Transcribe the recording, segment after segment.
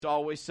It's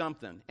always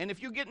something. And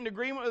if you get in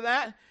agreement with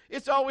that,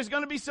 it's always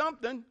going to be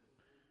something.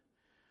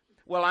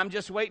 Well, I'm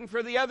just waiting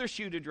for the other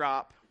shoe to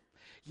drop.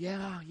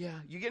 Yeah.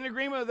 You get in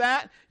agreement with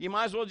that, you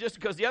might as well just,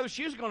 because the other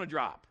shoe's going to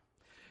drop.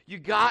 You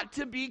got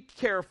to be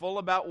careful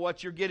about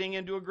what you're getting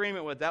into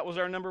agreement with. That was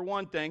our number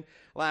one thing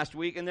last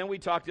week. And then we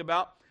talked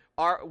about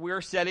we're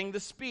setting the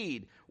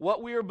speed.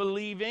 What we are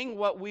believing,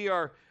 what we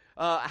are,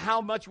 how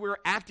much we're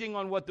acting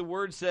on what the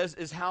Word says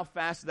is how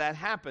fast that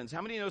happens.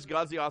 How many knows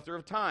God's the author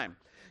of time?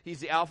 He's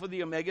the Alpha,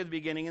 the Omega, the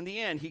beginning and the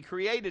end. He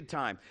created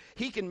time.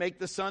 He can make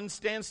the sun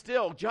stand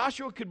still.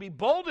 Joshua could be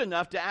bold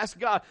enough to ask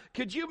God,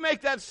 could you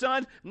make that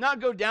sun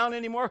not go down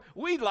anymore?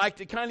 We'd like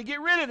to kind of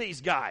get rid of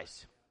these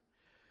guys.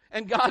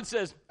 And God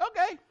says,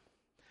 okay.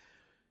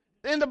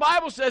 And the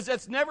Bible says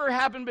that's never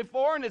happened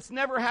before and it's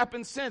never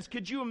happened since.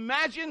 Could you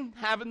imagine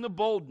having the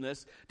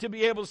boldness to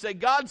be able to say,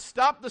 God,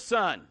 stop the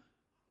sun?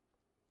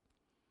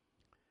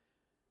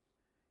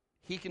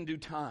 He can do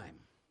time.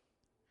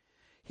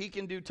 He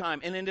can do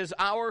time. And it is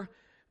our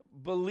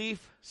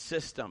belief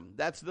system.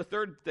 That's the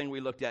third thing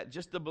we looked at,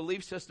 just the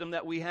belief system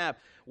that we have.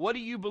 What do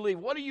you believe?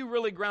 What are you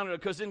really grounded on?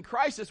 Because in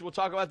crisis, we'll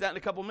talk about that in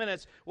a couple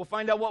minutes, we'll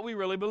find out what we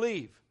really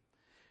believe.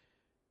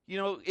 You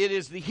know, it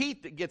is the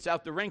heat that gets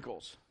out the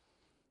wrinkles.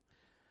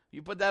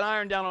 You put that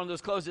iron down on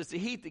those clothes, it's the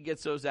heat that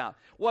gets those out.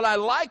 What I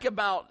like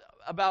about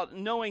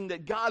knowing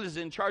that God is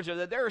in charge of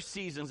that, there are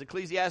seasons.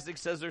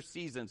 Ecclesiastes says there's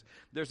seasons.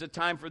 There's a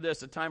time for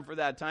this, a time for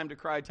that, time to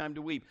cry, time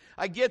to weep.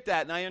 I get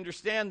that and I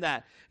understand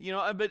that. You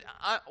know, but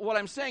what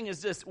I'm saying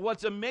is this.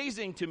 What's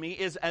amazing to me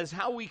is as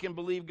how we can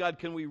believe God.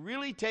 Can we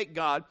really take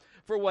God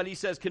for what He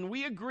says? Can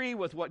we agree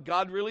with what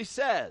God really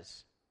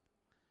says?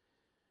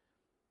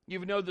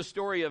 You know the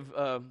story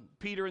of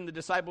Peter and the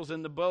disciples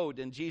in the boat,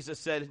 and Jesus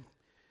said,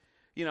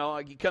 you know,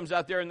 He comes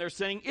out there and they're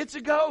saying, it's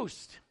a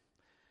ghost.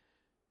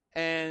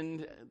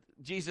 And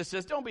Jesus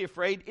says, don't be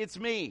afraid, it's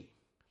me.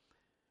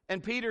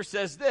 And Peter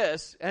says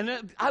this, and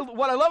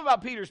what I love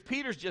about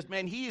Peter's just,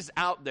 man, he's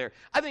out there.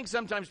 I think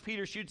sometimes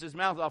Peter shoots his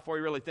mouth off before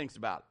he really thinks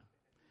about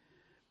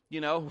it.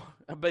 You know,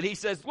 but he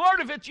says, Lord,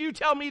 if it's you,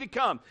 tell me to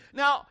come.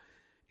 Now,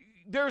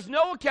 there's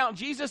no account.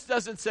 Jesus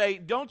doesn't say,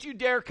 don't you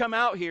dare come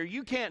out here.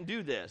 You can't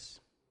do this.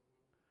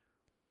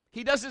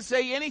 He doesn't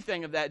say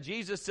anything of that.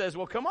 Jesus says,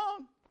 well, come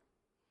on.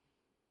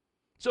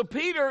 So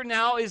Peter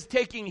now is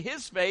taking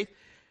his faith.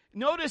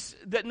 Notice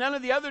that none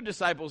of the other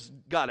disciples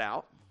got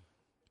out.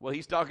 Well,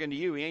 he's talking to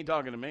you. He ain't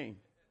talking to me.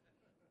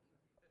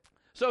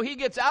 So he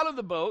gets out of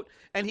the boat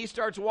and he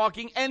starts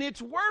walking, and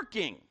it's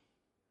working.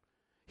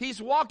 He's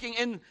walking,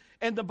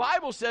 and the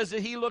Bible says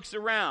that he looks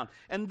around.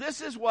 And this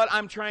is what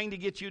I'm trying to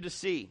get you to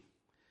see.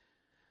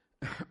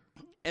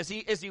 As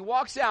he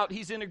walks out,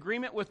 he's in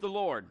agreement with the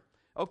Lord.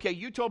 Okay,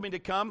 you told me to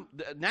come.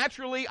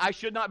 Naturally, I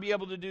should not be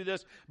able to do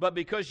this, but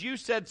because you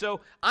said so,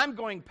 I'm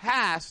going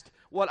past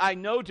what I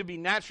know to be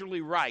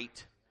naturally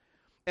right,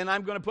 and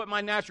I'm going to put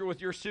my natural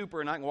with your super,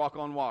 and I can walk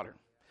on water.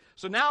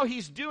 So now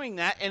he's doing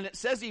that, and it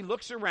says he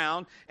looks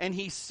around, and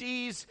he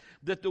sees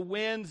that the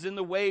winds and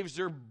the waves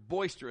are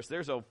boisterous.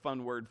 There's a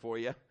fun word for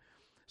you.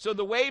 So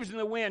the waves and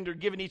the wind are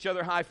giving each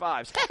other high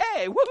fives.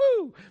 Hey,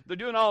 woohoo! They're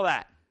doing all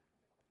that.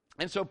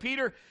 And so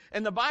Peter,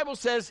 and the Bible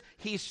says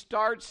he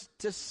starts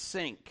to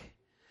sink.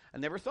 I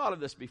never thought of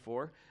this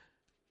before,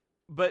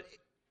 but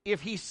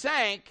if he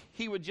sank,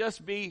 he would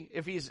just be,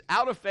 if he's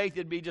out of faith,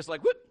 it'd be just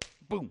like, whoop,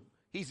 boom,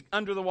 he's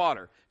under the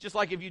water. Just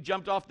like if you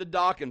jumped off the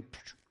dock and,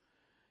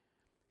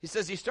 he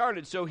says he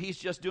started, so he's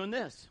just doing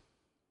this.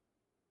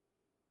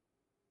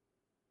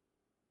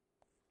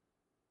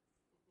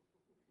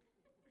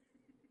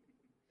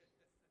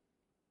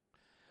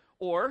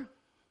 Or,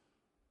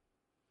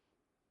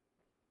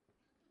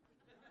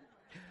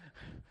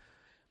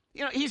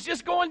 you know, he's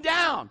just going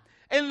down.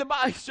 And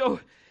so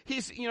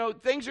he's, you know,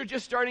 things are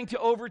just starting to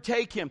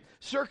overtake him.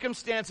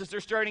 Circumstances are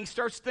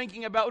starts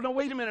thinking about, no,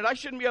 wait a minute, I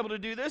shouldn't be able to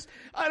do this.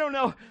 I don't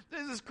know,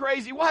 this is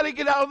crazy. Why did I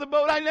get out of the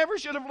boat? I never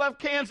should have left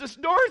Kansas.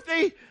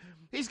 Dorothy,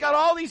 he's got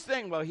all these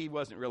things. Well, he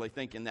wasn't really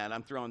thinking that.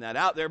 I'm throwing that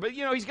out there. But,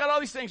 you know, he's got all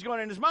these things going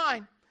in his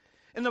mind.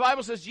 And the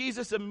Bible says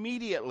Jesus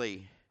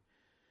immediately.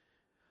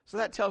 So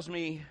that tells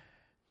me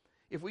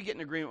if we get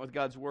in agreement with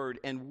God's word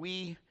and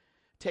we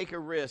take a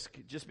risk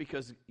just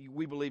because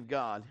we believe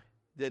God,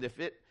 that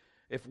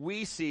if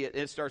we see it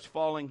and it starts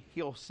falling,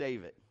 He'll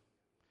save it.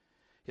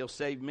 He'll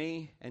save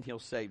me and He'll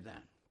save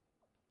that.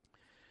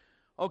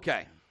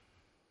 Okay.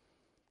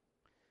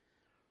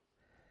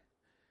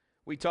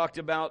 We talked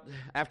about,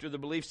 after the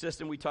belief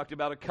system, we talked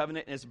about a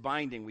covenant and its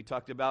binding. We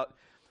talked about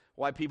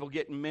why people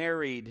get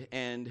married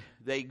and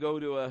they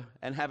go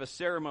and have a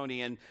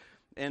ceremony and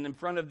in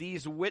front of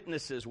these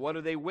witnesses, what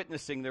are they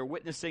witnessing? They're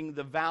witnessing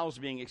the vows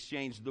being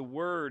exchanged, the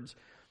words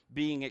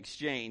being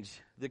exchanged,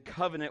 the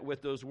covenant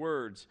with those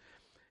words.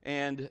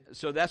 And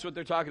so that's what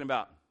they're talking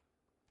about.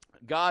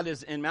 God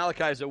is, in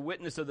Malachi, is a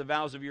witness of the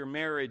vows of your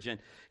marriage, and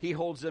He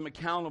holds them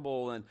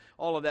accountable and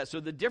all of that. So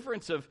the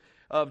difference of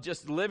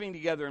just living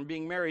together and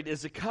being married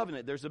is a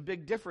covenant. There's a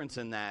big difference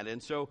in that.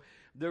 And so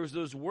there's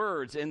those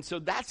words. And so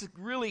that's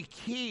really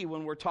key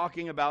when we're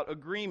talking about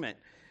agreement.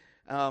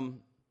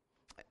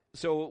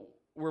 So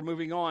we're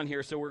moving on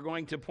here, so we're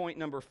going to point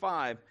number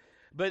 5.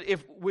 But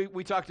if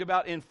we talked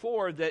about in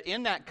 4 that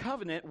in that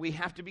covenant we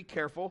have to be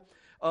careful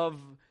of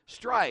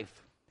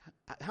strife.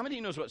 How many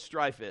knows what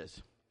strife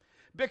is?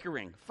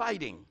 Bickering,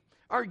 fighting,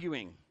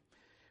 arguing,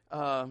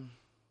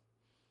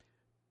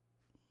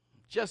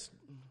 just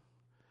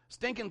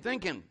stinking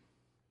thinking.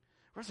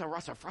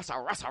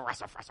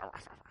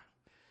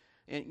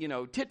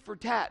 And, tit for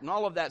tat and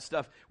all of that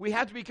stuff. We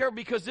have to be careful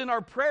because in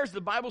our prayers,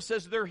 the Bible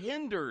says they're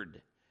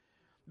hindered.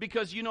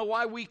 Because you know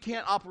why? We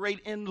can't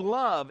operate in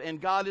love.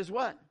 And God is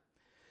what?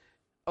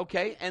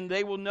 Okay, and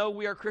they will know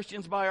we are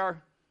Christians by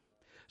our...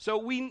 So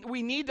we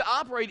need to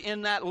operate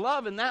in that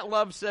love, and that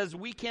love says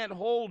we can't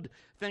hold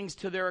things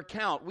to their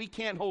account. We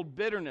can't hold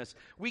bitterness.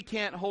 We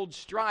can't hold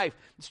strife.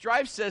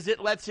 Strife says it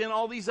lets in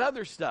all these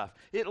other stuff.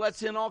 It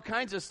lets in all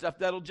kinds of stuff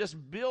that'll just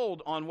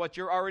build on what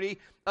you're already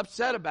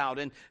upset about.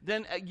 And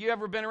then you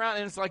ever been around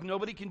and it's like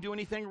nobody can do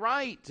anything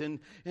right, and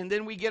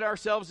then we get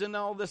ourselves in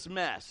all this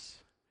mess.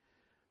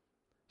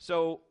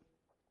 So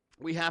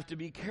we have to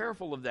be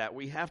careful of that.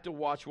 We have to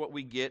watch what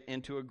we get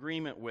into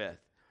agreement with,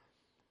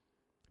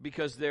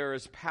 because there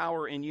is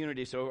power in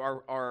unity. So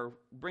our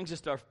brings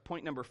us to our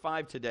point number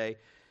 5 today.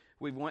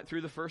 We've went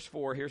through the first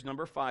 4. Here's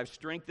number 5.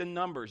 Strength in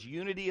numbers.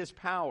 Unity is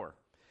power.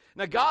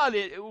 Now, God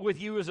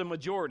with you is a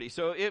majority.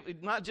 So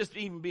not just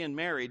even being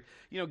married.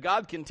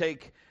 God can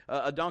take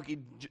a donkey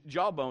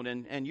jawbone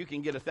and you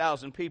can get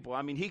 1,000 people.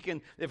 I mean, he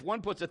can, if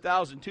one puts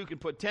 1,000, two can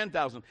put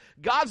 10,000.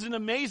 God's an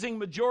amazing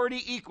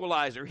majority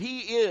equalizer. He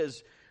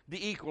is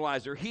the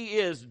equalizer. He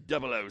is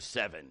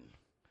 007.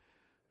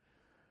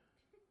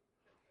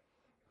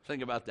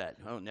 Think about that.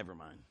 Oh, never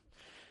mind.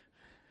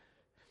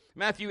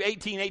 Matthew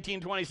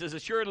 18:20 says,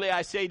 "Assuredly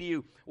I say to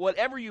you,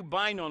 whatever you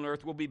bind on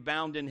earth will be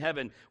bound in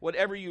heaven.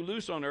 Whatever you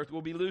loose on earth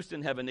will be loosed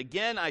in heaven.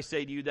 Again, I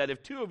say to you that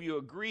if 2 of you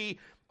agree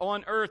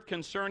on earth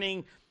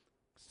concerning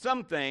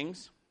some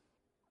things,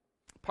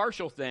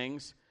 partial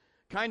things,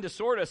 kind of,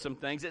 sort of some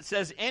things, it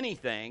says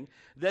anything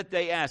that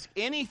they ask,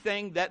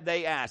 anything that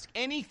they ask,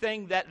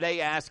 anything that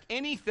they ask,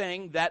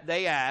 anything that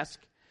they ask,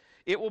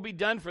 it will be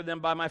done for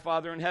them by my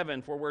Father in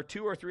heaven. For where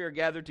 2 or 3 are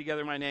gathered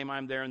together in my name, I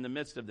am there in the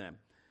midst of them."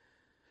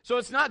 So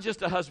it's not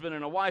just a husband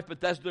and a wife, but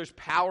there's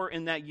power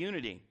in that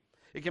unity.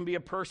 It can be a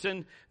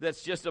person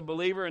that's just a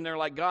believer and they're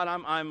like, God,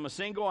 I'm a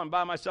single, I'm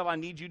by myself, I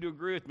need you to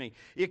agree with me.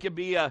 It could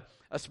be a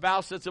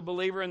spouse that's a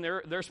believer and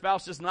their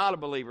spouse is not a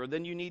believer.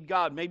 Then you need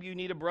God. Maybe you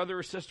need a brother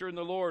or sister in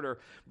the Lord.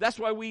 That's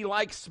why we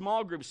like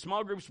small groups.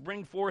 Small groups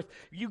bring forth,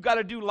 you've got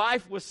to do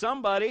life with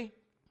somebody.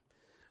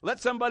 Let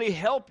somebody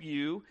help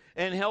you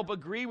and help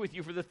agree with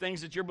you for the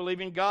things that you're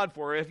believing God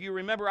for. If you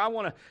remember, I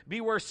want to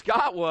be where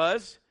Scott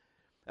was,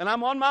 and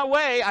I'm on my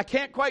way. I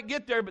can't quite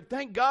get there, but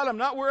thank God I'm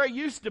not where I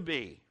used to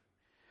be.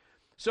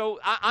 So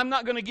I'm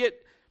not going to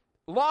get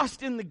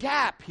lost in the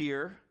gap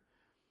here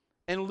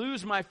and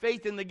lose my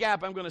faith in the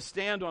gap. I'm going to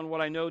stand on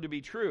what I know to be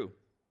true.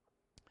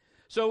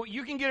 So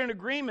you can get an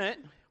agreement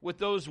with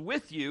those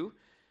with you.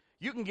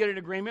 You can get an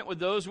agreement with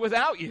those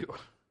without you.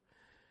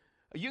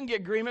 You can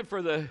get agreement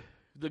for the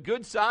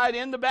good side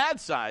and the bad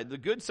side. The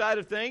good side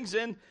of things,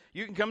 and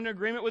you can come into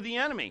agreement with the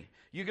enemy.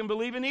 You can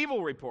believe an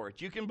evil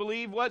report. You can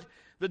believe what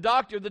the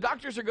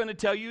doctors are going to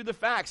tell you the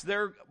facts.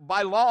 They're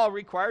by law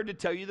required to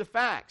tell you the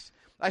facts.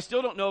 I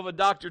still don't know of a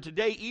doctor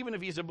today, even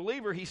if he's a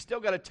believer, he's still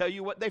got to tell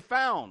you what they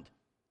found.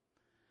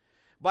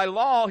 By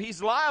law,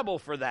 he's liable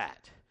for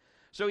that.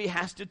 So he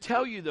has to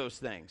tell you those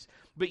things.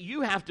 But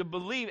you have to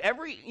believe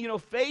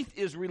faith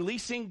is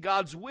releasing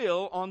God's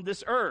will on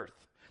this earth.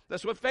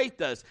 That's what faith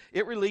does.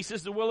 It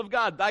releases the will of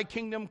God. Thy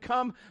kingdom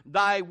come,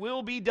 thy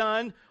will be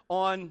done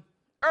on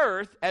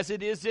earth as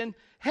it is in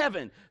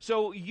heaven.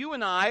 So you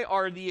and I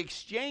are the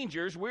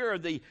exchangers. We are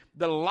the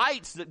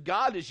lights that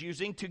God is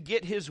using to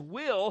get his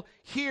will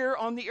here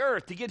on the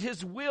earth, to get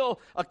his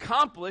will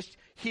accomplished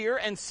here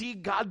and see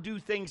God do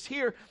things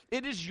here.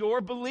 It is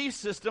your belief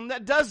system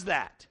that does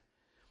that.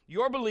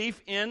 Your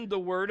belief in the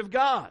Word of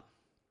God.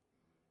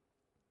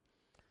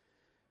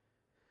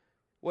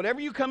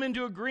 Whatever you come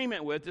into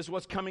agreement with is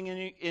what's coming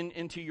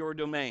into your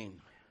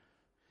domain.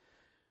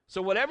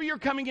 So whatever you're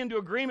coming into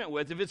agreement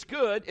with, if it's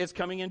good, it's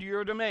coming into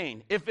your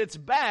domain. If it's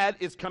bad,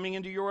 it's coming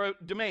into your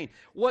domain.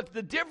 What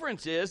the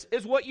difference is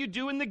what you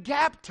do in the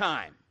gap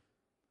time.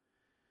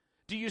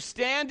 Do you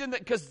stand in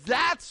because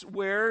that's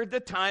where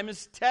the time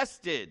is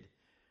tested.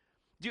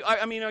 Do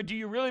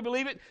you really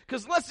believe it?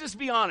 Because let's just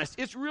be honest.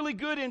 It's really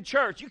good in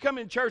church. You come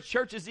in church,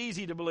 church is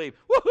easy to believe.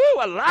 Woohoo,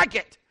 I like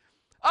it.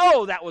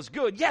 Oh, that was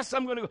good. Yes,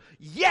 I'm going to go.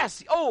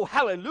 Yes. Oh,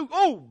 hallelujah.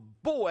 Oh,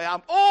 boy.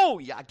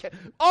 I can't.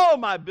 All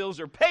my bills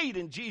are paid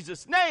in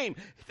Jesus' name.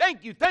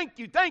 Thank you, thank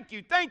you, thank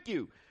you, thank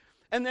you.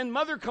 And then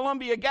Mother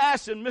Columbia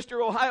Gas and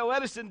Mr. Ohio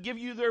Edison give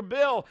you their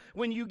bill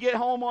when you get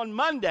home on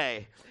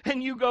Monday.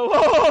 And you go,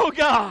 oh,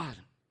 God,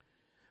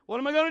 what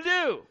am I going to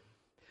do?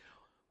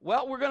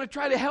 Well, we're going to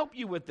try to help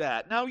you with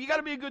that. Now, you got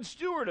to be a good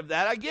steward of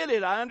that. I get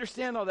it. I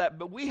understand all that.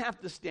 But we have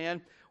to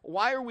stand.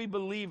 Why are we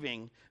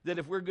believing that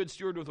if we're a good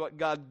steward with what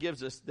God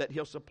gives us, that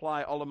he'll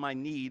supply all of my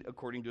need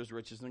according to his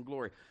riches and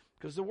glory?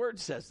 Because the Word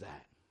says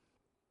that.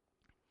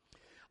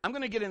 I'm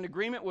going to get in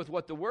agreement with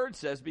what the Word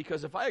says,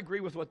 because if I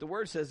agree with what the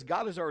Word says,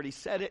 God has already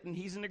said it, and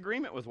He's in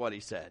agreement with what He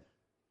said.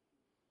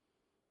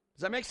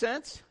 Does that make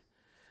sense?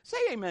 Say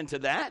amen to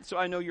that so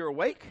I know you're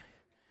awake.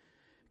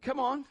 Come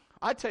on.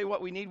 I tell you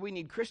what we need. We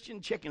need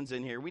Christian chickens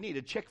in here. We need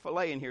a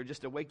Chick-fil-A in here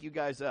just to wake you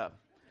guys up.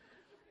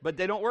 But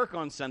they don't work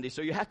on Sunday,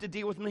 so you have to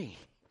deal with me.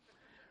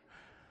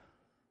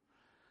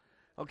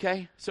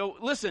 Okay? So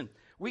listen,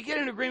 we get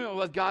in agreement with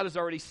what God has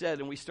already said,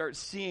 and we start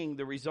seeing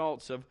the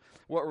results of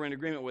what we're in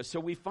agreement with. So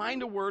we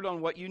find a word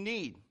on what you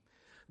need.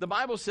 The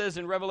Bible says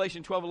in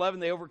Revelation 12:11,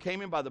 they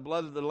overcame him by the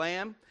blood of the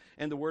Lamb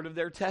and the word of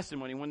their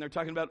testimony. When they're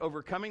talking about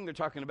overcoming, they're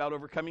talking about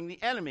overcoming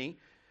the enemy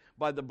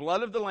by the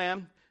blood of the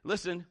Lamb.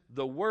 Listen,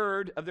 the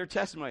word of their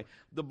testimony.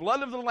 The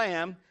blood of the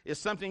Lamb is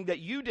something that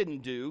you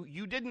didn't do,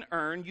 you didn't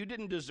earn, you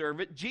didn't deserve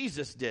it.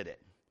 Jesus did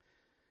it.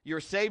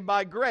 You're saved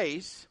by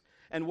grace,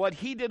 and what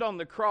He did on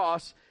the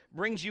cross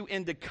brings you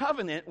into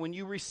covenant when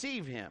you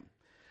receive Him.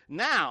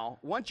 Now,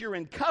 once you're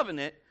in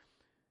covenant,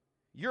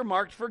 you're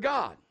marked for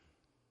God.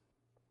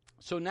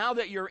 So now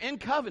that you're in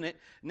covenant,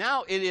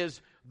 now it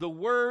is the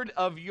word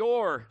of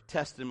your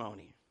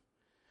testimony.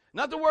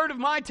 Not the word of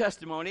my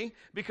testimony,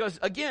 because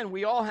again,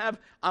 we all have,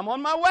 I'm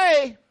on my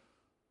way,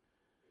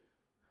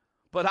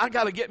 but I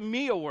got to get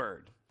me a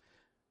word.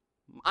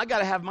 I got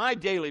to have my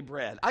daily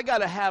bread. I got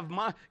to have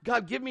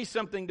God, give me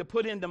something to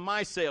put into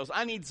my sails.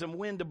 I need some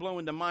wind to blow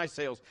into my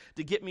sails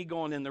to get me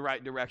going in the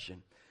right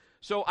direction.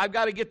 So I've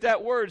got to get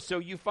that word. So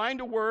you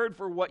find a word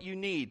for what you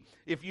need.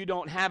 If you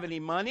don't have any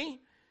money,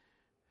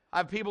 I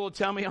have people who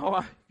tell me,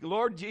 oh,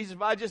 Lord Jesus,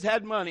 if I just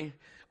had money.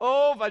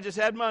 Oh, if I just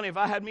had money. If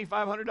I had me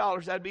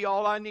 $500, that'd be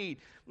all I need.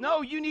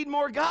 No, you need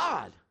more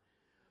God.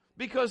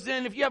 Because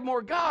then if you have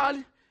more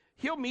God,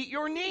 He'll meet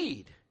your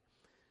need.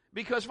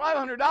 Because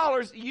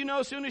 $500, you know,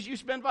 as soon as you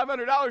spend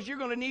 $500, you're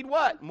going to need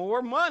what?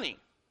 More money.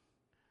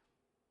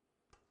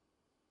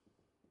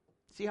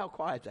 See how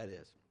quiet that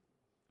is?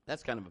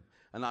 That's kind of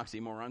an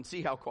oxymoron.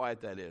 See how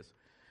quiet that is.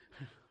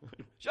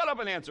 Shut up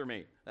and answer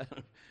me.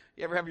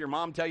 You ever have your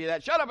mom tell you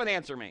that? Shut up and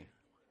answer me.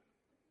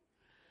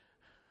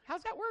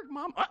 How's that work,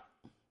 Mom?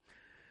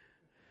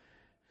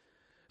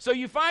 So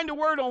you find a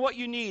word on what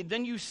you need,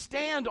 then you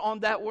stand on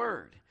that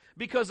word.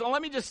 Because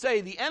let me just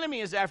say, the enemy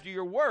is after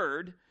your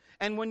word,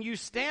 and when you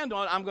stand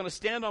on, I'm going to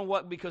stand on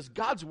what? Because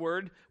God's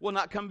word will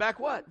not come back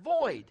what?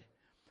 Void.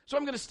 So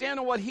I'm going to stand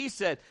on what He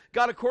said.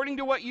 God, according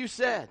to what you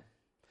said,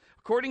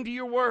 according to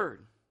your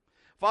word.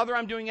 Father,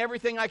 I'm doing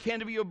everything I can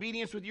to be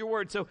obedience with your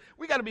word. So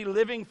we got to be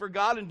living for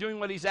God and doing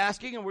what He's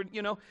asking, and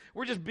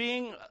we're just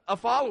being a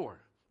follower.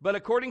 But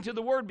according to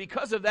the word,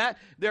 because of that,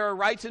 there are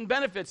rights and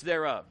benefits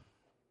thereof.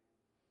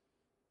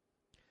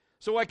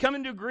 So I come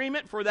into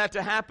agreement for that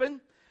to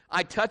happen.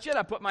 I touch it.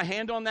 I put my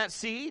hand on that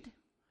seed.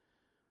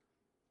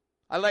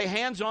 I lay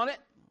hands on it,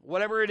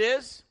 whatever it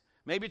is.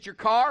 Maybe it's your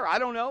car. I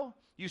don't know.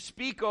 You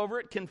speak over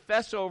it,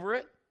 confess over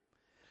it.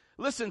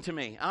 Listen to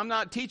me. I'm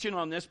not teaching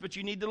on this, but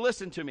you need to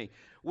listen to me.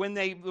 When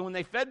they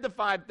fed the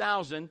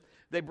 5,000,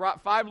 they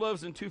brought 5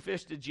 loaves and 2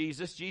 fish to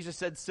Jesus. Jesus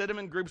said, sit them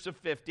in groups of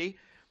 50.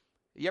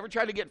 You ever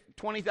try to get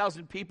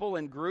 20,000 people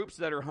in groups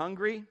that are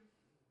hungry?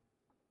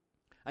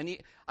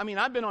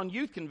 I've been on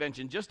youth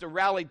convention just to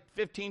rally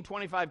 15,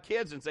 25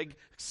 kids and say,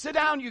 sit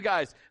down, you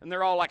guys. And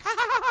they're all like, ha,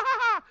 ha, ha, ha,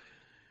 ha.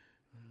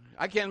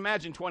 I can't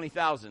imagine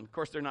 20,000. Of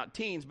course, they're not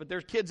teens, but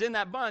there's kids in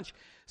that bunch.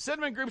 Sit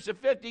them in groups of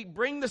 50,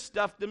 bring the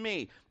stuff to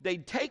me. They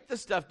take the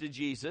stuff to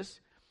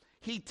Jesus.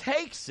 He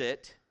takes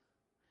it.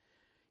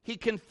 He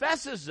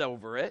confesses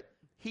over it.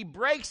 He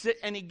breaks it,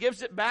 and He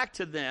gives it back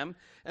to them.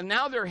 And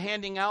now they're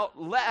handing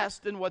out less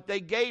than what they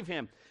gave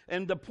Him.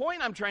 And the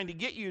point I'm trying to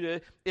get you to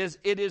is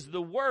it is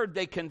the word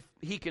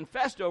He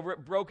confessed over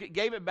it, broke it,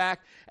 gave it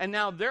back, and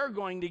now they're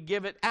going to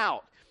give it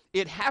out.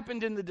 It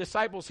happened in the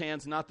disciples'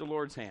 hands, not the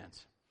Lord's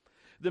hands.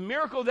 The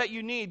miracle that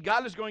you need,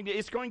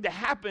 it's going to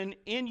happen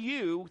in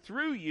you,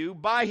 through you,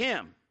 by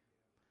Him.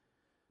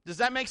 Does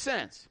that make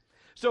sense?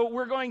 So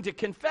we're going to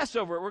confess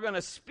over it. We're going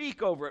to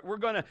speak over it. We're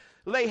going to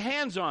lay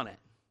hands on it.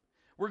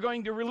 We're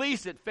going to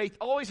release it. Faith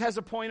always has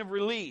a point of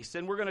release,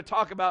 and we're going to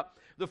talk about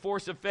the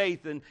force of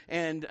faith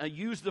and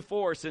use the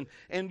force,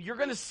 and you're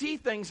going to see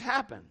things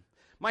happen.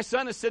 My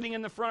son is sitting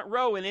in the front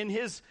row, and in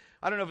his,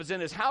 I don't know if it's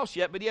in his house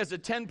yet, but he has a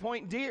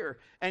 10-point deer,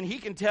 and he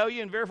can tell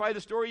you and verify the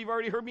story you've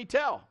already heard me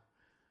tell.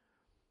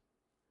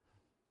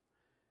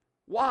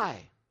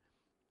 Why?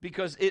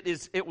 Because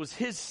it was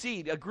his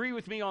seed. Agree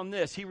with me on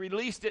this. He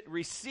released it,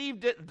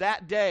 received it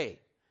that day.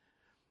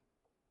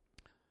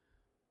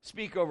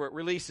 Speak over it,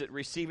 release it,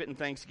 receive it in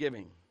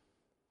thanksgiving.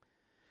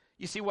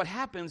 You see, what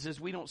happens is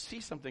we don't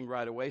see something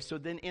right away, so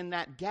then in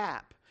that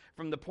gap,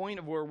 from the point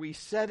of where we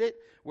said it,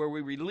 where we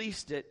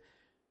released it,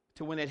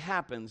 to when it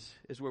happens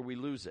is where we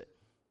lose it.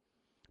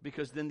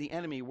 Because then the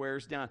enemy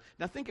wears down.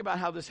 Now think about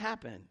how this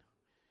happened.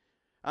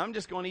 I'm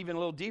just going even a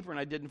little deeper than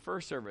I did in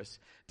first service.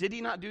 Did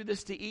He not do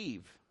this to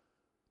Eve?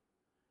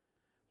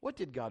 What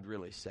did God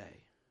really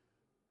say?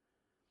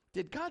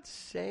 Did God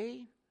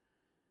say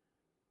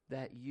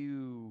that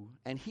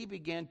and He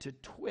began to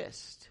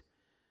twist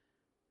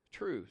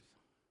truth.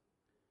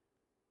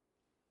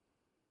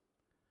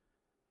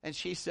 And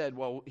she said,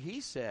 well,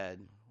 he said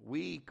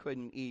we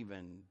couldn't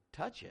even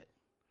touch it.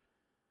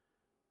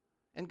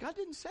 And God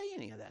didn't say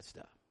any of that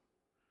stuff.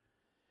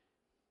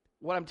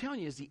 What I'm telling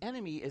you is the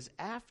enemy is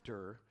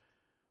after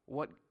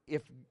what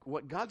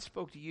God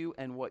spoke to you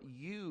and what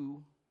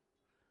you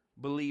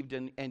believed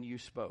in and you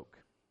spoke.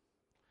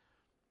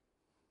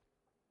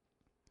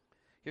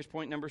 Here's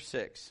point number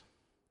 6.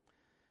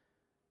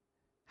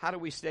 How do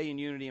we stay in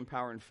unity and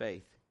power and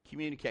faith?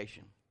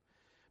 Communication.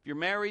 If you're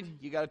married,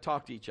 you got to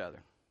talk to each other.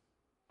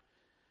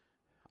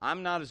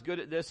 I'm not as good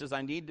at this as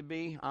I need to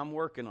be. I'm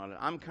working on it.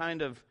 I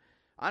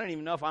don't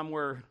even know if I'm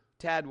where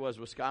Tad was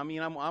with Scott. I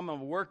mean, I'm a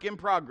work in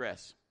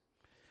progress.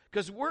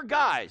 Because we're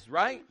guys,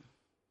 right?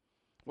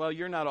 Well,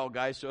 you're not all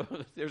guys, so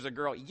if there's a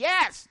girl.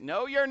 Yes!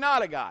 No, you're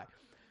not a guy.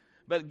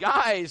 But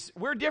guys,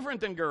 we're different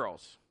than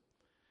girls.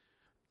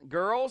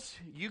 Girls,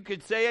 you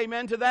could say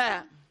amen to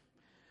that.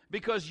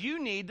 Because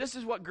this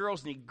is what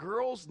girls need.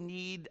 Girls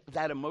need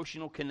that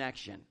emotional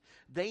connection.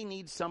 They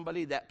need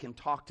somebody that can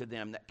talk to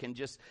them, that can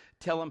just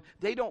tell them.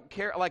 They don't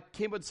care. Like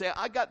Kim would say,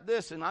 I got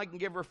this, and I can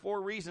give her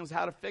 4 reasons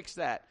how to fix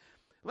that.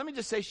 Let me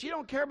just say, she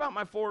don't care about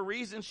my 4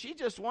 reasons. She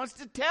just wants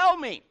to tell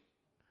me.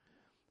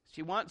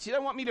 She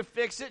doesn't want me to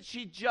fix it.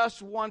 She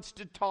just wants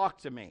to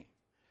talk to me.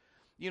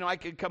 You know, I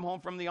could come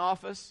home from the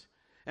office,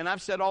 and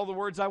I've said all the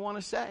words I want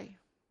to say.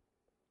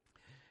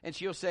 And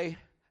she'll say,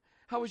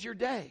 how was your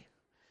day?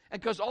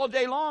 And because all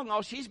day long,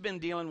 all she's been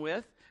dealing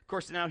with, of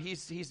course, now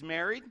he's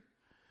married,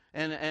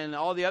 and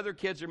all the other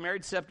kids are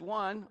married except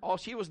one. All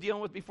she was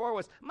dealing with before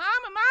was, Mama,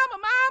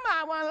 Mama,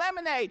 Mama, I want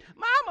lemonade.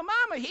 Mama,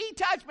 Mama, he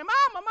touched me.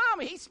 Mama,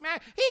 Mama, he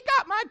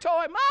got my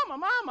toy.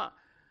 Mama, Mama.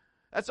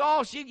 That's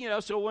all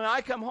so when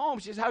I come home,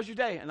 she says, how's your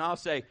day? And I'll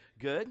say,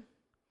 good.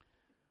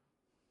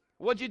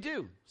 What'd you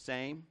do?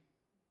 Same.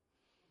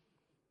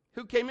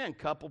 Who came in?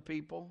 Couple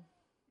people.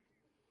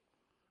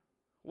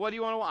 What do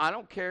you want to? I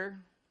don't care.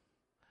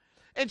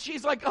 And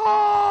she's like,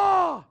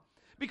 oh,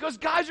 because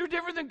guys are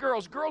different than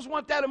girls. Girls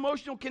want that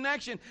emotional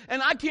connection.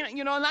 And I can't,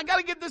 and I got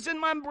to get this in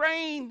my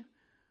brain.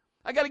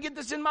 I got to get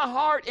this in my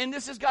heart. And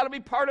this has got to be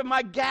part of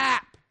my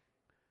gap.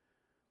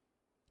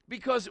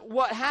 Because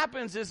what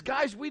happens is,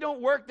 guys, we don't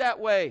work that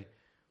way.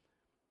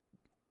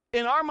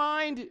 In our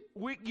mind,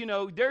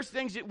 there's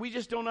things that we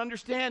just don't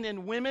understand,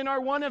 and women are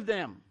one of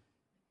them.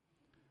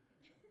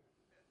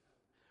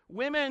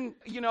 Women,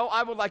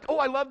 I would like,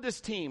 I love this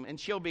team. And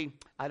she'll be,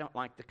 I don't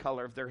like the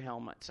color of their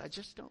helmets. I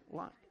just don't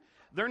like.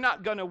 They're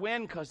not going to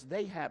win because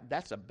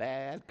that's a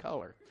bad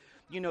color.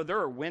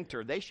 They're a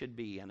winter. They should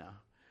be in a.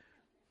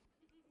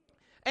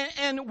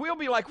 And we'll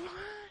be like, what?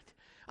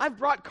 I've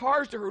brought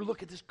cars to her.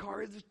 Look at this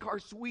car. This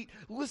car's sweet.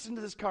 Listen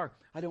to this car.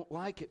 I don't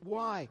like it.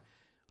 Why?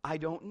 I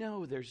don't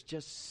know. There's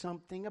just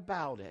something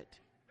about it.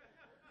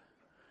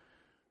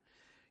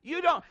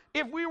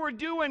 If we were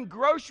doing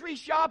grocery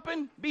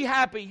shopping, be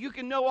happy. You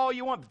can know all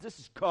you want, but this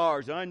is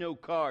cars. I know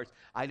cars.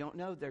 I don't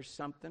know. There's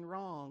something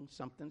wrong.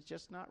 Something's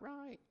just not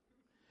right.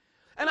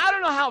 And I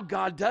don't know how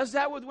God does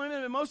that with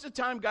women, but most of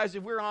the time, guys,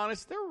 if we're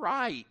honest, they're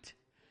right.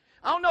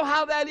 I don't know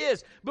how that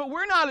is, but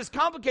we're not as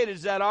complicated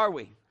as that, are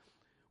we?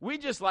 We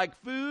just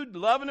like food,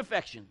 love, and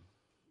affection.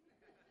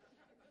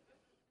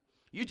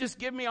 You just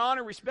give me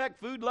honor, respect,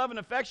 food, love, and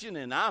affection,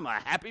 and I'm a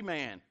happy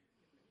man.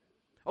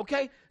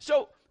 Okay?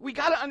 So we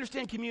got to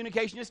understand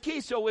communication is key.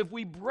 So if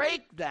we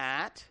break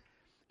that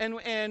and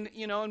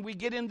we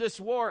get in this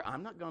war,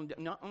 I'm not going to,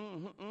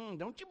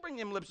 don't you bring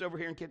them lips over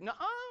here and kiss. No.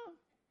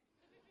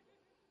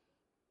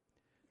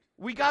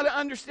 We got to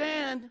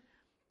understand,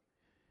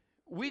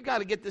 we got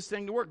to get this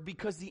thing to work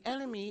because the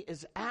enemy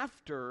is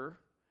after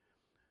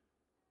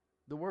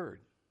the word.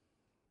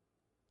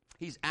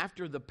 He's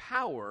after the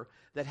power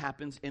that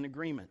happens in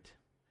agreement.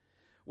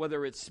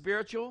 Whether it's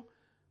spiritual,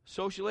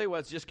 socially,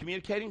 whether it's just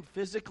communicating,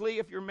 physically,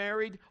 if you're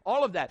married,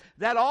 all of that.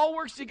 That all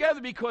works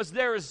together because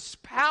there is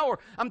power.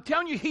 I'm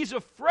telling you, he's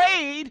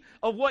afraid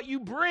of what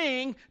you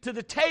bring to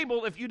the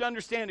table if you'd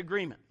understand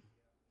agreement.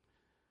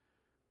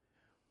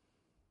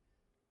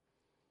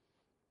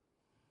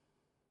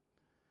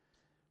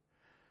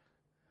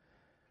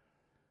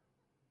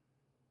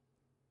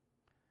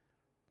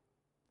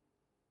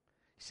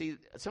 See,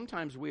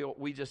 sometimes we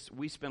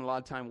spend a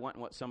lot of time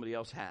wanting what somebody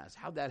else has.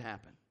 How'd that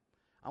happen?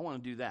 I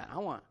want to do that. I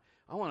want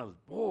to,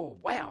 oh,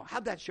 wow,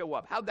 how'd that show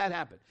up? How'd that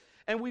happen?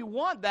 And we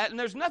want that, and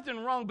there's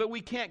nothing wrong, but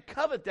we can't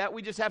covet that.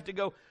 We just have to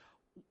go,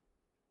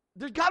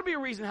 there's got to be a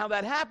reason how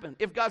that happened.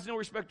 If God's no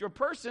respecter of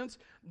persons,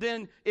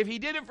 then if he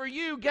did it for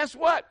you, guess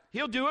what?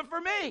 He'll do it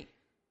for me.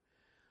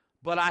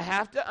 But I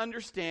have to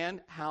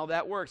understand how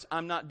that works.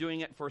 I'm not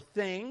doing it for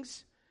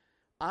things.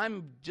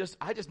 I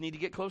just need to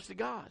get close to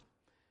God.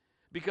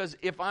 Because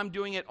if I'm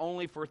doing it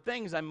only for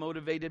things, I'm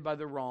motivated by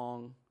the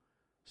wrong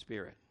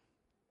spirit.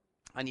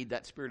 I need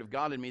that Spirit of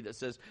God in me that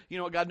says, you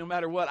know what, God, no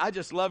matter what, I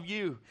just love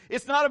you.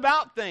 It's not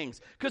about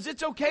things. Because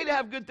it's okay to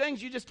have good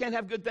things. You just can't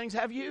have good things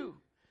have you.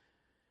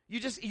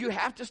 You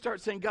have to start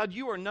saying, God,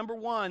 you are number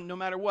one no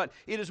matter what.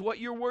 It is what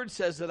your word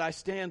says that I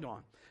stand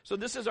on. So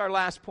this is our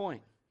last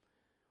point.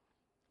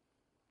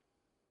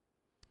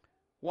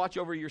 Watch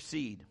over your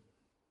seed.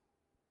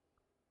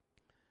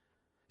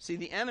 See,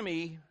 the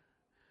enemy,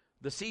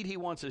 the seed he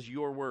wants is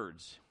your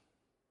words.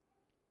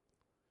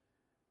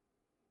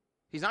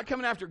 He's not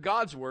coming after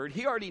God's word.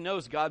 He already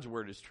knows God's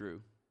word is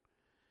true.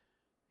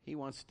 He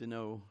wants to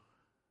know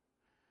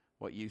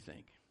what you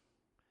think.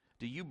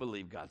 Do you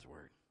believe God's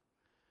word?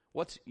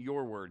 What's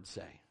your word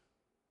say?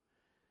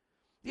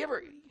 You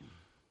ever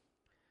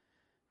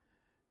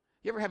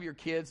have your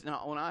kids?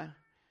 Now,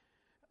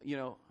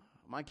 when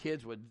my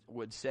kids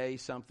would say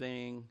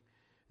something,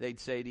 they'd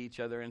say to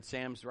each other, and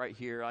Sam's right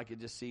here. I could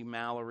just see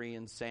Mallory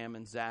and Sam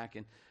and Zach,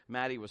 and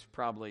Maddie was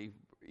probably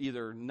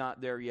either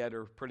not there yet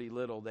or pretty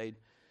little. They'd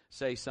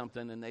say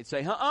something, and they'd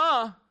say,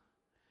 "Uh-uh,"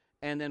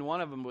 and then one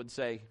of them would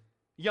say,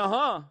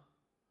 "Yeah-huh,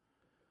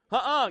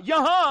 uh-uh,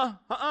 yeah-huh,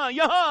 uh-uh,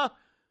 yeah-huh,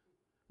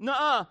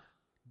 nuh-uh."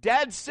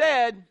 Dad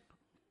said,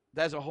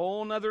 that's a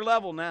whole nother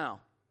level now.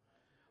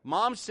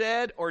 Mom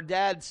said or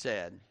dad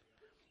said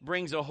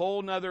brings a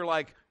whole nother,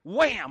 like,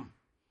 wham.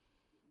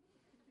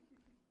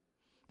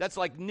 That's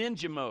like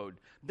ninja mode.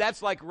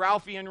 That's like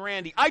Ralphie and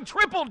Randy. I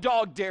triple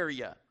dog dare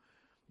you.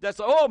 That's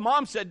like, oh,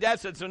 mom said, dad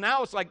said. So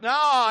now it's like, no,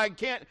 I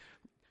can't.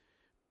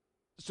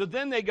 So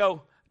then they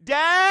go,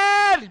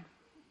 Dad,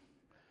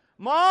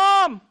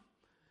 Mom,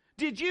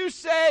 did you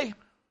say?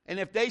 And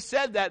if they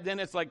said that, then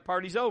it's like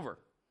party's over.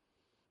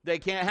 They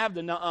can't have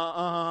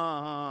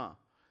the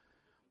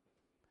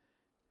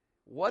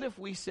What if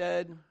we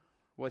said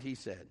what he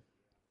said?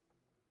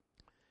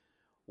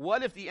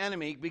 What if the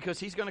enemy, because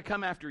he's going to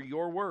come after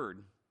your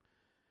word,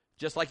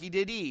 just like he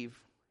did Eve,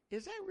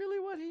 is that really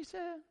what he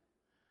said?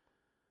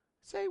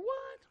 Say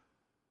what?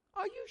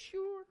 Are you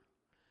sure?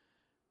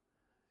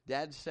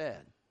 Dad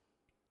said.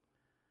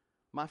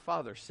 My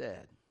father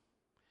said.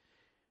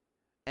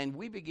 And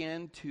we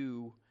begin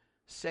to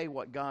say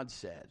what God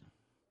said.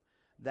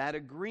 That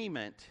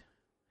agreement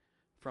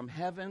from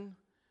heaven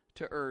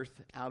to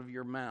earth out of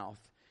your mouth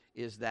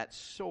is that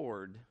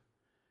sword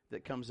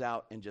that comes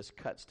out and just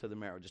cuts to the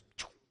marrow. Just.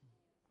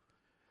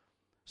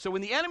 So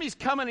when the enemy's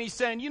coming and he's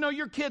saying,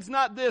 your kid's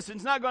not this,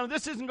 and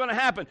this isn't going to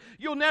happen.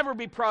 You'll never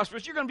be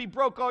prosperous. You're going to be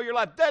broke all your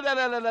life.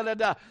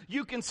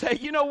 You can say,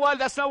 you know what?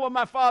 That's not what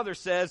my father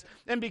says.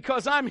 And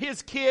because I'm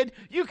his kid,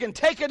 you can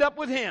take it up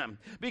with him.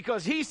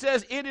 Because he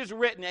says it is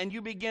written. And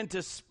you begin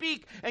to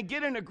speak and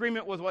get in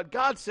agreement with what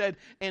God said,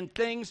 and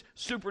things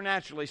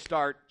supernaturally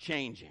start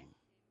changing.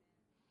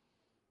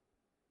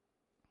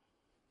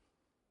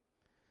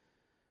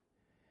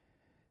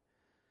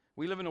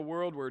 We live in a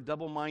world where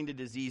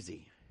double-minded is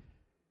easy.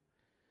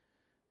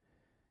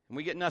 And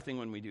we get nothing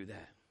when we do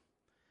that.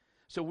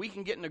 So we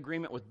can get in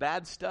agreement with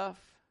bad stuff.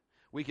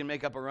 We can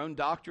make up our own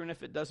doctrine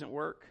if it doesn't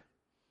work.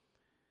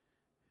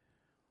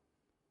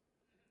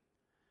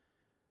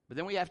 But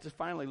then we have to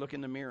finally look in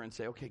the mirror and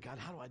say, okay, God,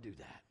 how do I do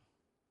that?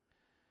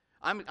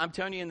 I'm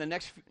telling you, in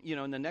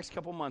the next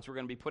couple months, we're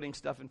going to be putting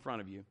stuff in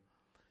front of you.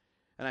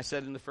 And I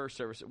said in the first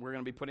service, we're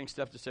going to be putting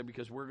stuff to say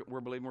because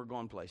we're believing we're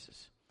going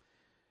places.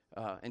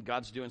 And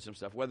God's doing some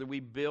stuff. Whether we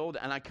build,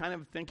 and I kind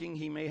of thinking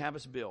he may have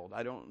us build.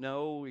 I don't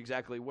know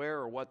exactly where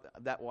or what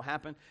that will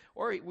happen.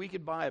 Or we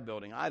could buy a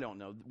building. I don't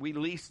know. We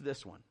lease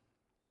this one.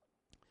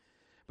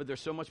 But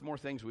there's so much more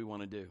things we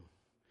want to do.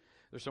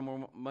 There's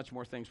much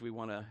more things we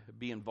want to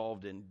be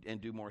involved in and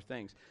do more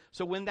things.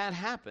 So when that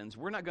happens,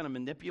 we're not going to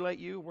manipulate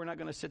you. We're not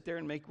going to sit there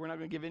and we're not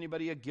going to give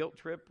anybody a guilt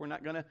trip. We're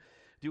not going to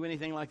do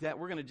anything like that.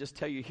 We're going to just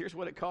tell you, here's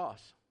what it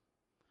costs.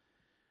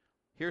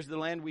 Here's the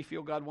land we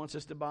feel God wants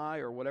us to buy,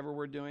 or whatever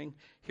we're doing.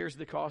 Here's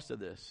the cost of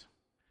this.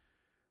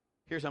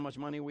 Here's how much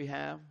money we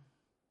have.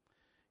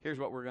 Here's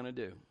what we're going to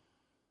do.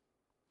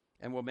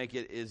 And we'll make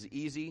it as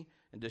easy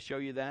and to show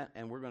you that,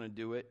 and we're going to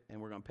do it, and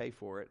we're going to pay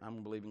for it. I'm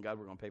going to believe in God,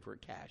 we're going to pay for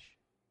it cash.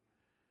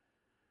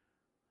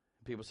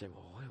 People say,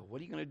 well,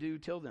 what are you going to do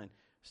till then?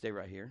 Stay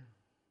right here.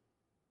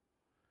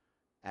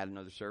 Add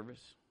another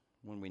service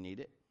when we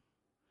need it.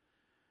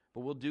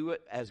 But we'll do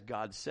it as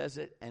God says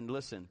it, and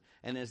listen.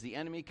 And as the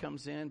enemy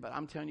comes in, but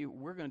I'm telling you,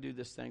 we're going to do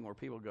this thing where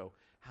people go,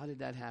 how did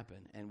that happen?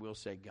 And we'll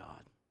say,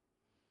 God.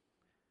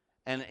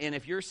 And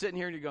if you're sitting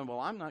here and you're going, well,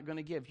 I'm not going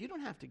to give. You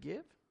don't have to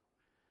give.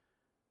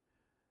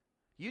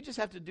 You just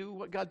have to do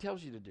what God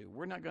tells you to do.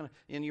 We're not going to,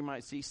 and you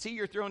might see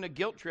you're throwing a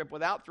guilt trip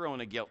without throwing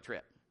a guilt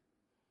trip.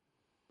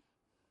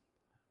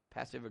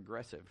 Passive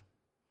aggressive.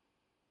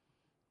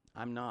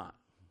 I'm not.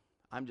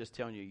 I'm just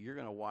telling you, you're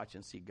going to watch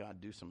and see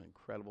God do some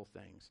incredible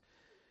things.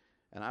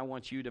 And I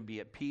want you to be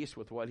at peace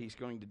with what he's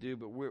going to do.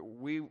 But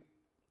we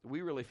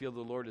really feel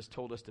the Lord has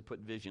told us to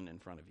put vision in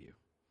front of you.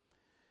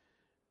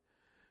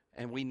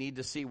 And we need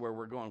to see where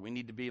we're going. We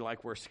need to be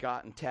like where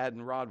Scott and Tad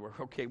and Rod were.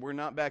 Okay, we're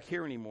not back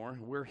here anymore.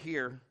 We're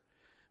here.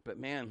 But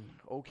man,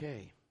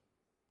 okay.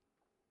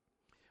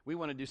 We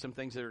want to do some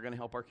things that are going to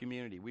help our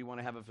community. We want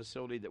to have a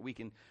facility that we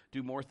can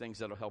do more things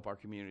that will help our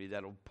community,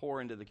 that will pour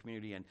into the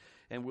community.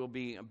 And we'll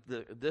be,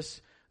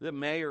 the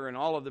mayor and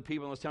all of the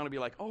people in this town will be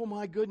like, oh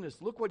my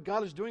goodness, look what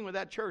God is doing with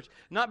that church.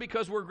 Not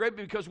because we're great,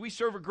 but because we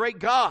serve a great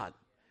God.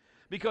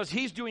 Because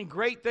he's doing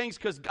great things.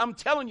 Because I'm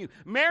telling you,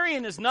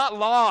 Marion is not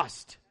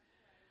lost.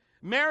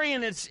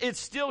 Marion, it's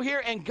still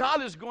here, and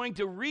God is going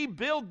to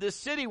rebuild this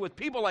city with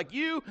people like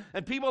you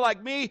and people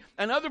like me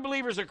and other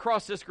believers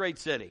across this great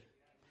city.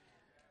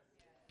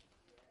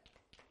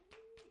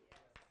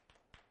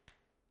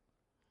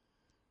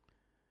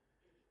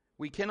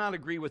 We cannot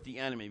agree with the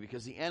enemy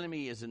because the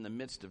enemy is in the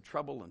midst of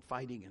trouble and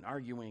fighting and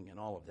arguing and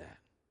all of that.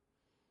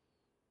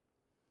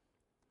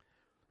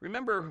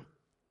 Remember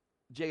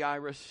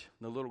Jairus,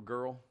 the little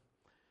girl?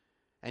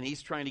 And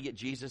he's trying to get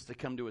Jesus to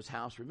come to his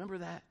house. Remember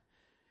that?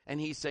 And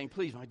he's saying,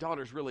 please, my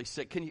daughter's really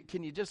sick.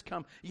 Can you just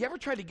come? You ever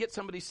try to get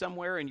somebody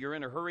somewhere and you're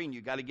in a hurry and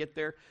you got to get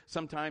there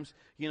sometimes,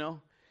 you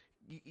know?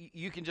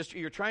 You can just,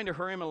 you're trying to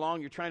hurry him along.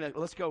 You're trying to,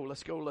 let's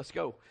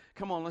go.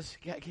 Come on,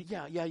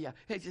 yeah.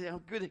 Hey,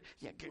 good.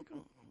 Yeah.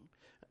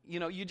 You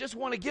know, you just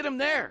want to get him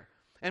there.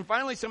 And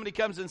finally somebody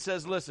comes and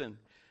says, listen,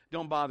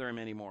 don't bother him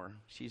anymore.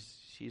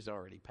 She's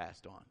already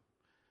passed on.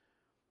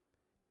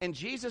 And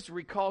Jesus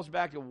recalls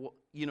back to,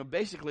 you know,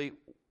 basically,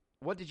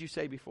 what did you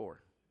say before?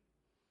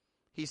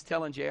 He's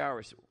telling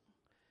Jairus,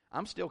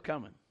 I'm still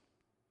coming.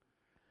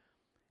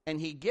 And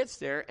he gets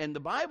there, and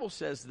the Bible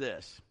says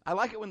this. I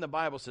like it when the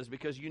Bible says,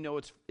 because you know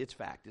it's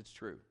fact, it's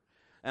true.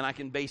 And I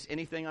can base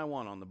anything I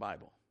want on the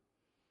Bible.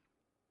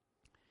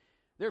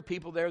 There are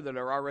people there that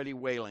are already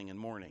wailing and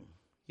mourning,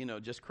 you know,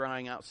 just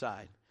crying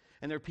outside.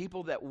 And there are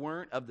people that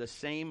weren't of the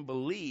same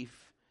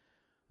belief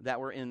that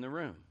were in the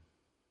room.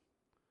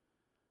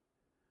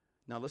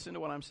 Now listen to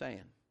what I'm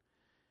saying.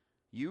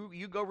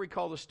 You go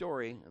recall the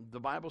story. The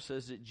Bible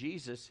says that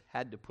Jesus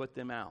had to put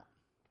them out.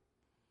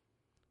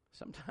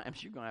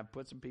 Sometimes you're going to have to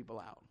put some people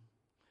out.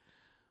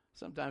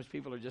 Sometimes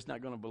people are just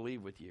not going to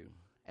believe with you.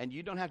 And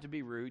you don't have to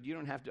be rude. You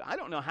don't have to. I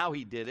don't know how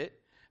he did it.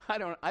 I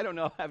don't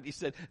know how he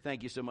said,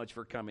 thank you so much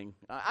for coming.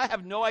 I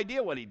have no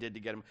idea what he did to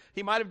get him.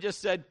 He might have just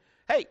said,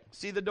 hey,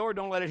 see the door?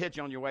 Don't let it hit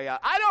you on your way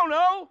out. I don't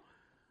know.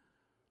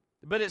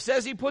 But it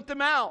says he put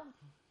them out.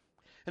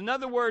 In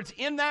other words,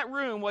 in that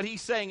room, what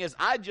he's saying is,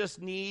 I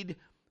just need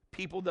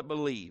people that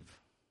believe.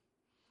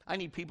 I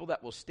need people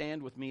that will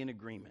stand with me in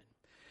agreement.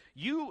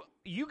 You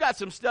got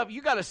some stuff,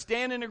 you got to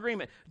stand in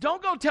agreement.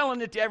 Don't go telling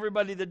it to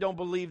everybody that don't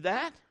believe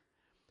that.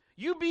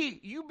 You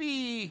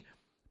be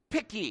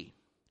picky.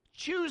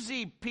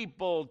 Choosy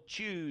people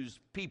choose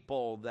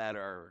people that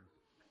are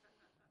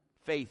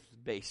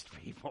faith-based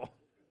people.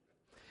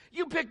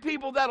 You pick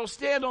people that'll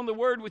stand on the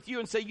word with you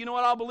and say, you know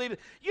what, I'll believe it.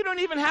 You don't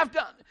even have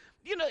to,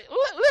 you know,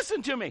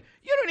 listen to me.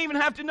 You don't even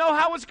have to know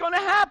how it's going to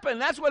happen.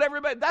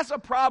 That's a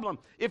problem.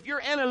 If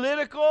you're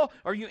analytical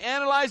or you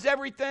analyze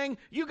everything,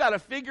 you got to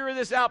figure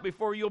this out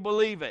before you'll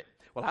believe it.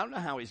 Well, I don't know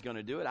how he's going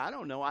to do it. I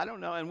don't know.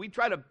 And we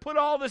try to put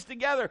all this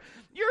together.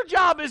 Your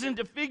job isn't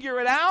to figure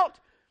it out.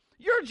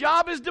 Your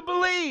job is to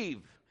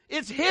believe.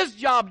 It's his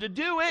job to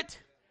do it.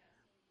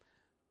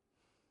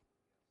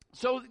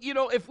 So, you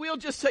know, if we'll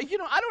just say, you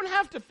know, I don't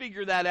have to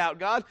figure that out,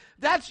 God.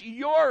 That's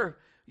your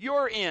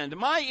end.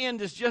 My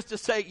end is just to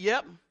say,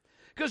 yep.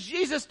 Because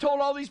Jesus told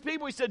all these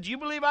people, he said, do you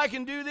believe I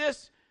can do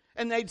this?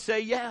 And they'd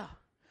say, yeah.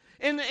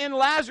 In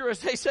Lazarus,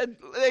 they said,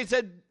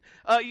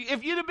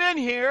 if you'd have been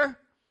here,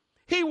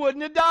 he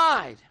wouldn't have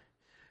died.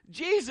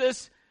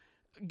 Jesus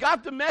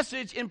got the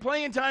message in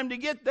plenty of time to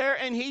get there,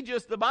 and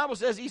the Bible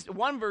says,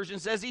 one version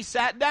says he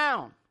sat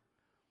down.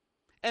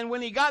 And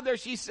when he got there,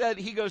 he's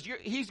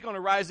going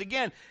to rise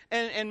again.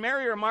 And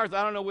Mary or Martha,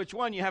 I don't know which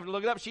one, you have to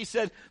look it up. She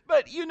said,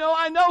 but you know,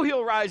 I know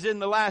he'll rise in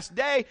the last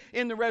day,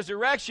 in the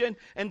resurrection.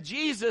 And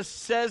Jesus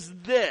says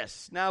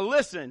this. Now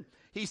listen,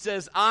 he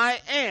says, I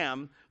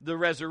am the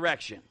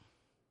resurrection.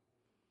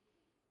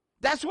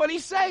 That's what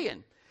he's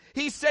saying.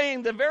 He's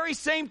saying the very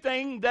same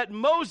thing that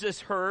Moses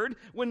heard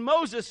when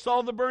Moses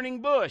saw the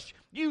burning bush.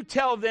 You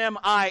tell them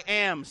I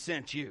am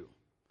sent you.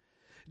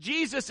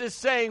 Jesus is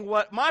saying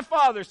what my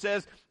Father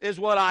says is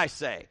what I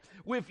say.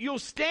 If you'll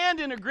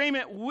stand in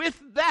agreement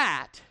with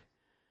that,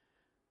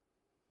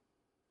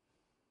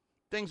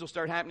 things will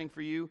start happening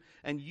for you,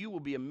 and you will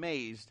be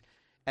amazed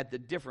at the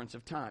difference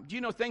of time. Do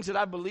you know things that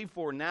I believe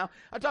for now?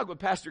 I talk with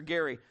Pastor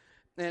Gary,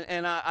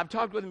 and I've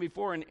talked with him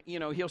before, and you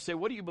know he'll say,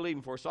 what are you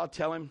believing for? So I'll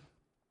tell him,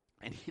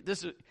 and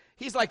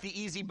he's like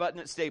the easy button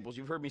at Staples.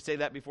 You've heard me say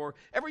that before.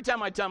 Every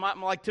time I tell him,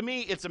 I'm like, to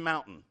me, it's a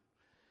mountain.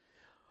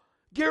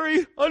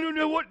 Gary, I don't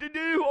know what to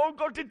do. I've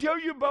got to tell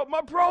you about my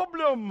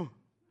problem.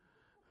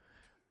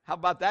 How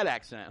about that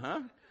accent, huh?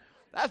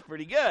 That's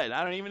pretty good.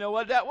 I don't even know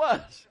what that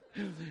was.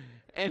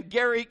 And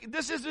Gary,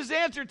 this is his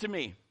answer to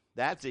me.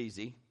 That's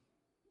easy.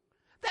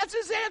 That's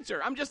his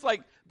answer. I'm just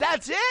like,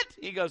 that's it?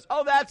 He goes,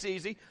 oh, that's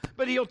easy.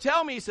 But he'll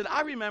tell me, he said,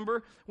 I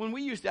remember when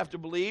we used to have to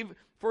believe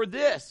for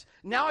this.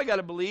 Now I got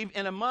to believe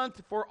in a month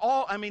for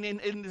all,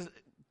 in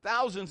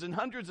thousands and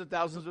hundreds of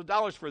thousands of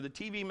dollars for the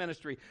TV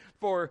ministry,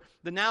 for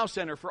the Now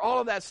Center, for all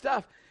of that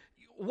stuff.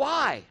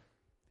 Why?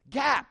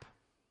 Gap.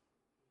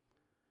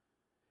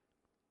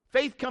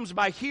 Faith comes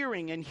by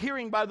hearing, and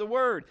hearing by the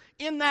word.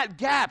 In that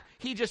gap,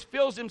 he just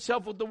fills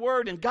himself with the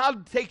word, and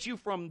God takes you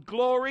from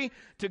glory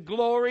to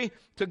glory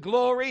to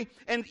glory.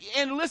 And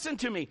listen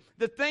to me,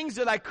 the things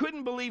that I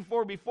couldn't believe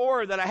for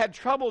before, that I had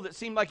trouble, that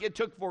seemed like it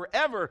took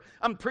forever,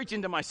 I'm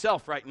preaching to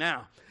myself right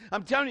now.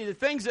 I'm telling you, the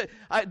things that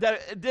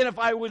if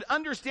I would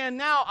understand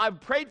now,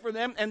 I've prayed for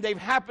them, and they've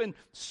happened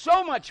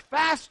so much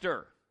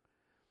faster.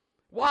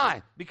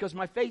 Why? Because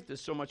my faith is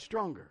so much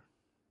stronger.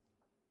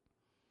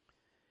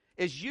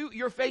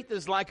 Your faith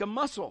is like a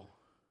muscle.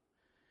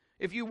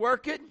 If you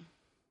work it,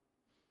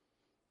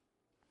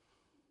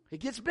 it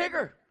gets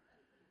bigger.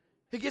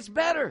 It gets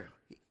better.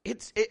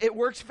 It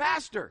works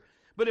faster.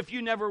 But if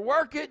you never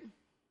work it,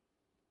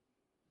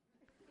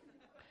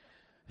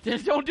 then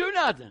it don't do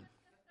nothing.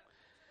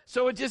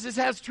 So it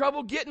has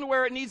trouble getting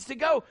where it needs to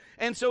go.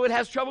 And so it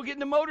has trouble getting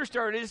the motor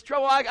started. It's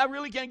trouble. I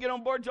really can't get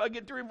on board until I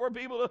get 3 or 4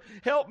 people to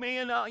help me.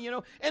 And,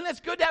 and it's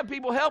good to have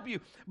people help you.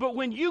 But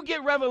when you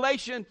get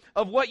revelation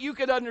of what you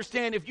could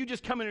understand, if you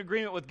just come in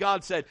agreement with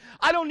God said,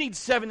 I don't need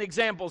 7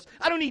 examples.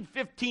 I don't need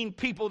 15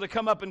 people to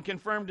come up and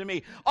confirm to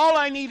me. All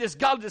I need is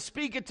God to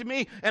speak it to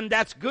me, and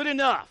that's good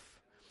enough.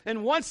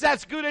 And once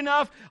that's good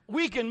enough,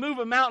 we can move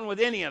a mountain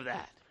with any of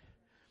that.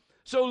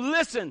 So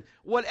listen,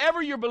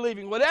 whatever you're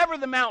believing, whatever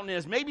the mountain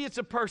is, maybe it's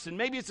a person,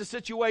 maybe it's a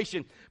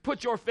situation,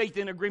 put your faith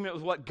in agreement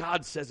with what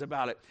God says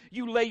about it.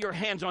 You lay your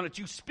hands on it,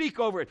 you speak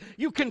over it,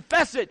 you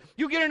confess it,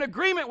 you get in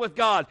agreement with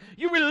God,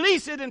 you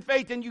release it in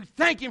faith, and you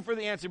thank Him for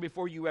the answer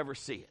before you ever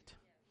see it.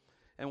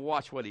 And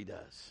watch what He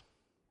does.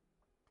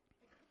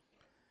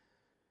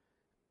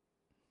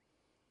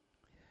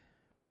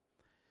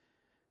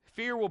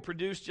 Fear will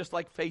produce just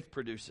like faith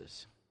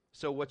produces.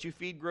 So what you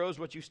feed grows,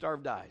 what you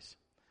starve dies.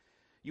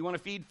 You want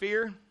to feed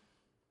fear?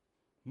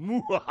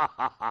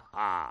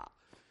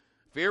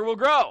 Fear will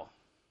grow.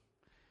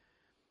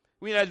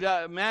 We had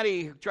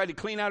Maddie tried to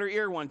clean out her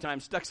ear one time,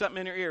 stuck something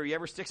in her ear. You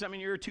ever stick something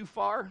in your ear too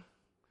far?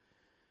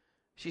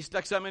 She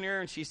stuck something in her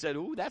ear and she said,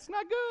 ooh, that's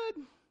not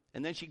good.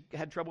 And then she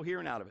had trouble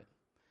hearing out of it.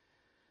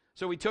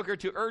 So we took her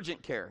to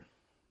urgent care.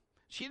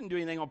 She didn't do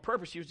anything on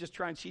purpose. She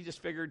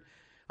just figured,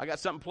 I got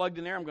something plugged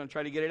in there, I'm going to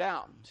try to get it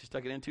out. She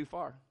stuck it in too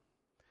far.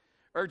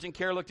 Urgent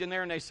care looked in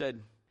there and they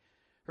said,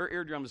 her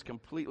eardrum is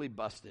completely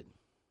busted.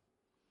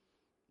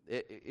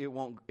 It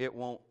won't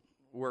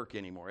work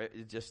anymore.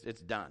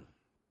 It's done.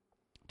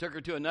 Took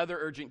her to another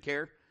urgent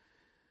care,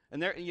 and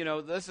there,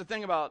 that's the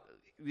thing about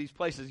these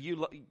places.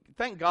 You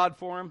thank God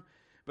for them,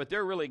 but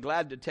they're really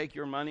glad to take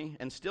your money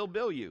and still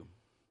bill you.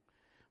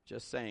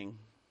 Just saying.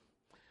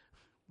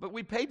 But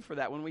we paid for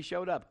that when we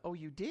showed up. Oh,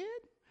 you did?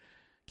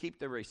 Keep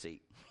the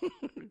receipt.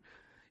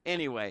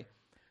 Anyway,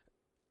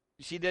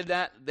 she did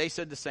that. They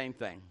said the same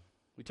thing.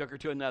 We took her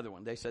to another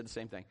one. They said the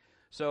same thing.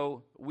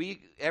 So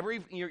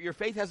your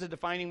faith has a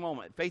defining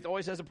moment. Faith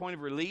always has a point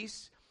of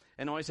release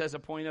and always has a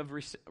point of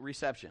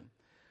reception.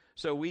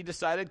 So we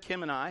decided,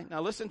 Kim and I,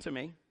 now listen to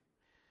me.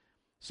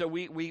 So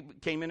we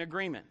came in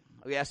agreement.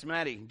 We asked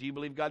Maddie, do you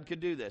believe God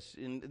could do this?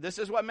 And this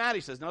is what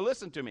Maddie says. Now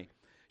listen to me.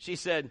 She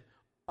said,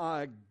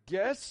 I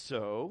guess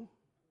so.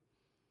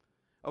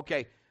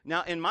 Okay,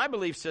 now in my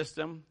belief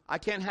system, I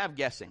can't have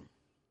guessing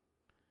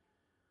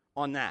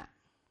on that.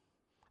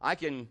 I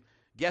can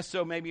guess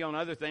so maybe on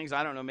other things.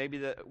 I don't know, maybe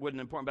that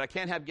wasn't important, but I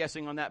can't have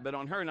guessing on that. But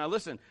on her, now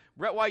listen,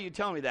 Brett, why are you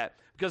telling me that?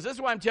 Because this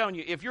is why I'm telling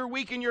you. If you're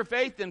weak in your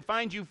faith, then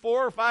find you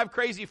 4 or 5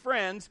 crazy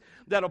friends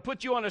that'll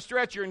put you on a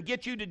stretcher and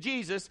get you to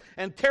Jesus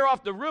and tear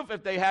off the roof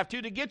if they have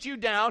to get you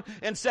down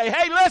and say,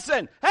 hey,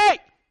 listen, hey!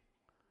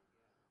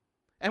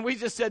 And we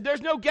just said,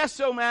 there's no guess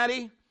so,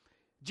 Maddie.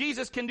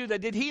 Jesus can do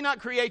that. Did He not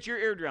create your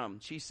eardrum?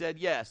 She said,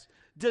 yes.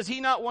 Does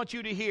He not want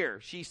you to hear?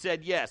 She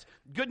said, yes.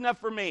 Good enough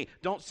for me.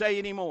 Don't say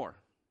any more.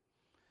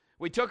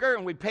 We took her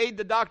and we paid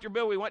the doctor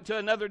bill. We went to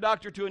another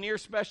doctor, to an ear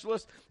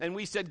specialist, and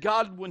we said,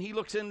 God, when He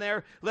looks in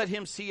there, let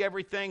Him see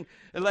everything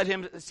and let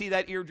Him see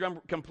that eardrum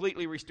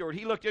completely restored.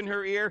 He looked in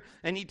her ear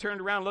and He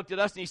turned around, looked at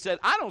us, and He said,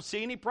 I don't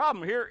see any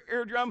problem. Her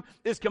eardrum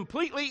is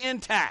completely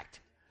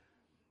intact.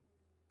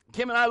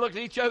 Kim and I looked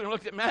at each other and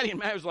looked at Maddie, and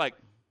Maddie was like,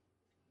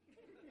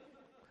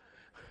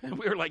 and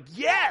we were like,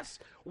 yes.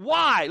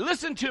 Why?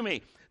 Listen to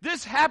me.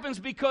 This happens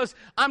because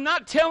I'm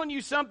not telling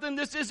you something.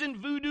 This isn't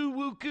voodoo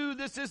woo-coo.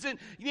 This isn't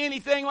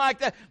anything like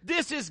that.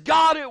 This is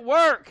God at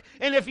work.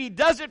 And if He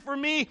does it for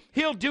me,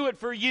 He'll do it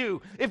for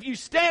you. If you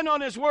stand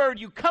on His word,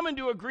 you come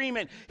into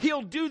agreement,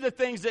 He'll do the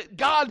things that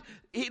God,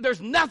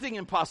 there's nothing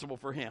impossible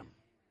for Him.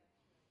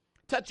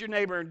 Touch your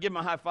neighbor and give him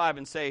a high five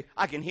and say,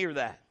 I can hear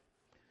that.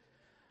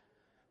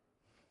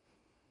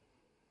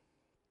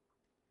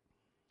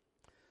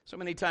 So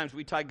many times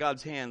we tie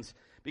God's hands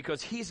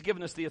because He's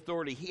given us the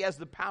authority. He has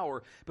the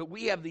power, but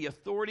we have the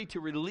authority to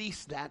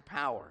release that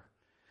power,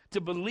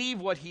 to believe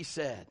what He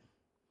said,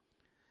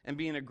 and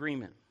be in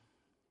agreement.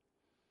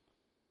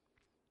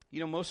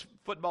 Most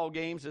football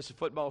games, this is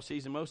football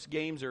season, most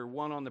games are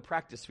won on the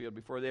practice field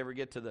before they ever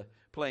get to the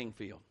playing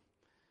field.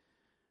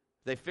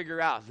 They figure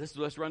out,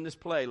 let's run this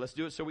play. Let's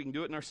do it so we can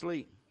do it in our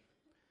sleep.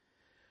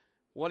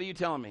 What are you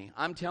telling me?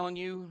 I'm telling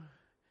you,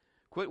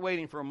 quit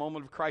waiting for a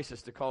moment of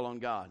crisis to call on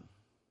God.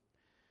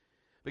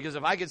 Because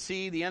if I could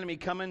see the enemy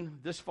coming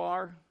this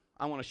far,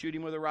 I want to shoot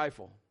him with a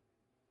rifle.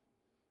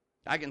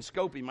 I can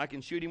scope him. I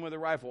can shoot him with a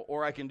rifle.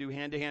 Or I can do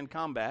hand-to-hand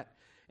combat.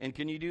 And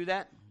can you do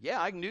that?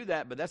 Yeah, I can do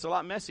that, but that's a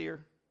lot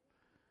messier.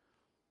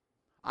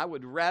 I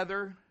would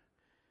rather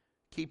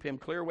keep him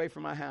clear away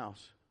from my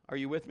house. Are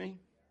you with me?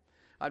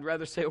 I'd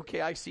rather say,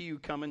 okay, I see you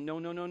coming. No,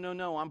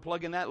 I'm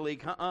plugging that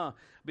leak.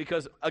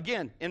 Because,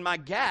 again, in my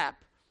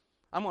gap,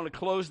 I'm going to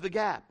close the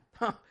gap.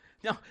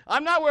 No,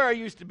 I'm not where I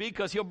used to be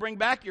because he'll bring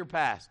back your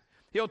past.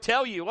 He'll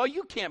tell you, oh,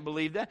 you can't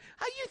believe that.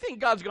 How do you think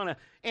God's going to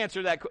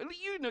answer that?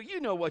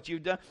 You know what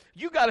you've done.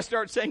 You got to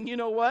start saying, you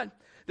know what?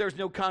 There's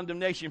no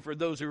condemnation for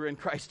those who are in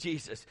Christ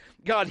Jesus.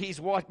 God,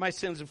 he's washed my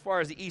sins as far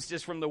as the east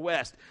is from the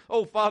west.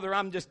 Oh, Father,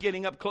 I'm just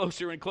getting up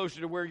closer and closer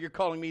to where you're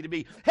calling me to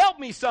be. Help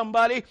me,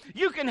 somebody.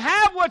 You can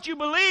have what you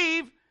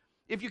believe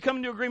if you come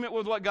into agreement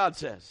with what God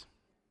says.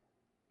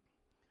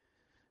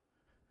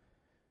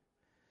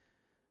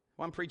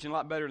 Well, I'm preaching a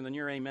lot better than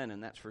your amen,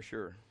 and that's for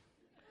sure.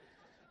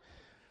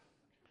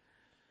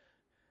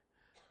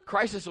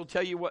 Crisis will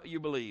tell you what you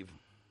believe.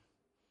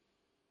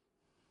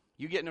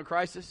 You get in a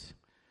crisis,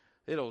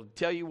 it'll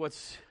tell you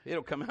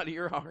it'll come out of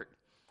your heart.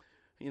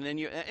 And then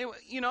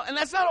and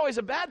that's not always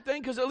a bad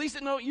thing, because at least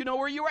you know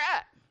where you were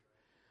at.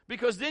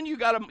 Because then you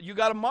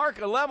gotta mark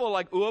a level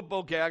like, oop,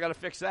 okay, I gotta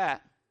fix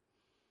that.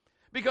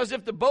 Because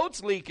if the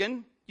boat's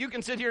leaking, you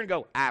can sit here and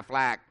go,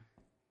 Aflac.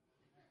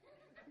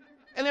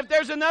 And if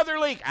there's another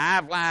leak,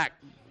 Aflac.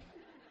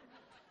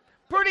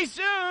 Pretty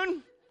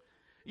soon,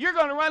 you're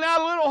going to run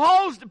out of little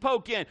holes to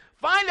poke in.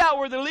 Find out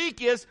where the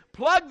leak is,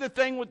 plug the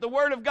thing with the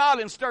Word of God,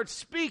 and start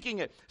speaking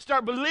it.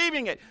 Start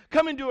believing it.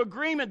 Come into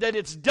agreement that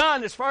it's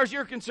done as far as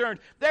you're concerned.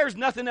 There's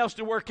nothing else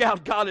to work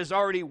out. God has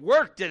already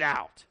worked it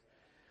out.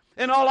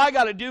 And all I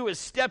got to do is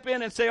step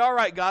in and say, all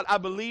right, God, I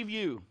believe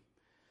you.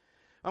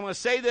 I'm going to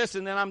say this,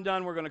 and then I'm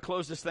done. We're going to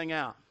close this thing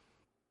out.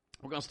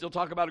 We're going to still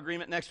talk about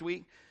agreement next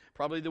week,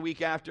 probably the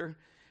week after,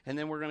 and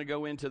then we're going to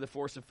go into the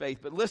force of faith.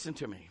 But listen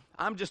to me.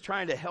 I'm just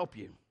trying to help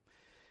you.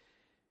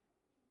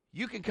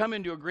 You can come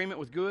into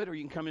agreement with good, or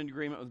you can come into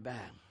agreement with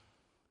bad.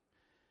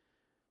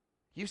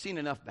 You've seen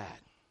enough bad.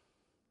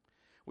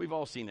 We've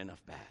all seen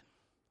enough bad.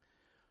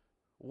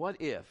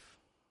 What if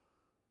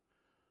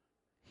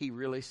he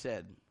really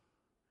said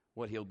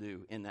what he'll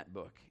do in that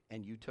book,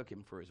 and you took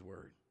him for his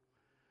word?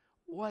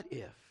 What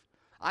if?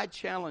 I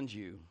challenge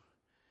you.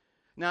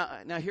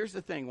 Now here's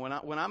the thing. When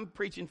I'm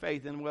preaching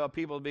faith, and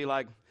people will be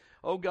like,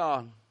 oh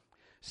God,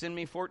 send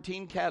me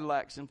 14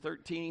 Cadillacs and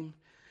 13.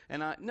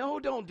 No,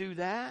 don't do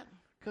that.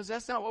 Because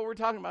that's not what we're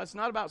talking about. It's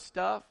not about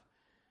stuff.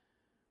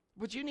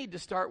 But you need to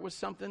start with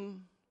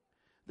something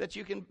that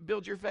you can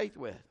build your faith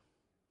with.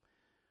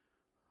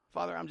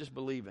 Father, I'm just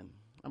believing.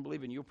 I'm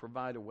believing you'll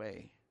provide a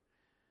way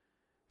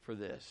for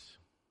this.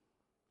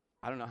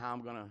 I don't know how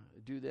I'm going to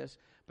do this,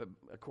 but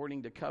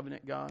according to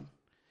covenant, God,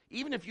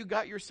 even if you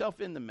got yourself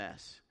in the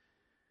mess,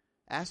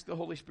 ask the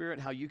Holy Spirit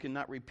how you can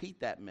not repeat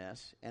that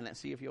mess, and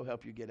see if he'll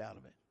help you get out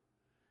of it.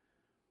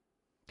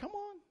 Come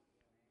on.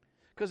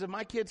 Because if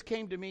my kids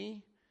came to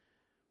me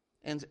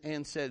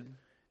and said,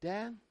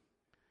 Dad,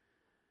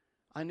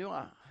 I knew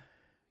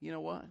you know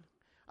what?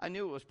 I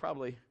knew it was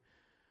probably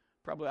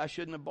I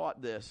shouldn't have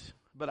bought this,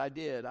 but I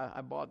did.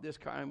 I bought this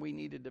car, and we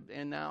needed to,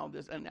 and now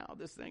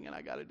this thing, and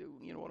I got to do,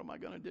 what am I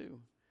going to do?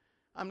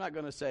 I'm not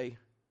going to say,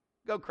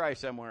 go cry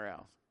somewhere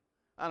else.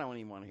 I don't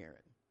even want to hear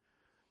it.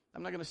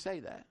 I'm not going to say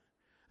that.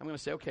 I'm going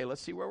to say, okay,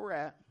 let's see where we're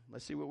at.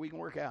 Let's see what we can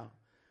work out.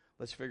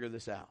 Let's figure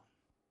this out.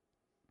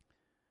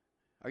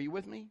 Are you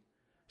with me?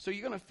 So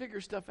you're going to figure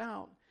stuff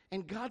out.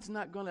 And God's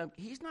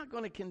he's not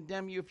going to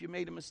condemn you if you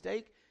made a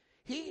mistake.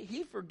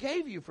 He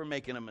forgave you for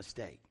making a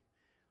mistake.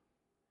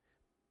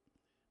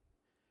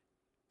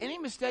 Any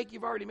mistake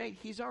you've already made,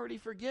 he's already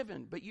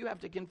forgiven. But you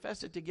have to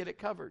confess it to get it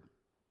covered.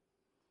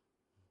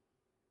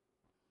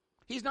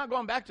 He's not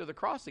going back to the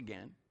cross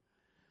again.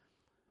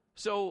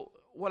 So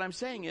what I'm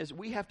saying is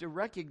we have to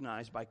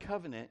recognize by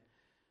covenant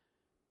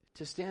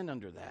to stand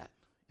under that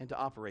and to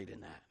operate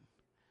in that.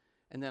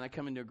 And then I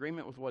come into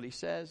agreement with what he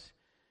says.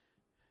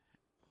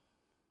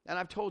 And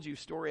I've told you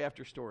story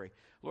after story.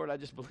 Lord, I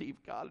just believe,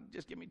 God,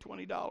 just give me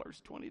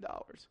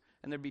 $20.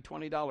 And there'd be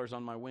 $20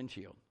 on my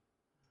windshield.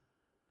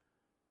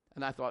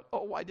 And I thought,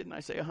 oh, why didn't I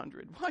say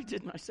 100? Why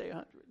didn't I say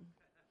 100?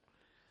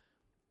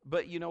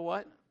 But you know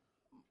what?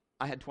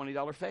 I had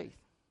 $20 faith.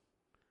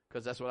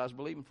 Because that's what I was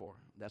believing for.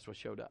 That's what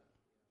showed up.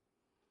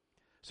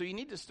 So you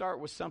need to start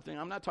with something.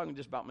 I'm not talking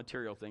just about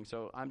material things,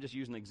 so I'm just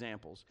using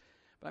examples.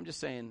 But I'm just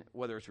saying,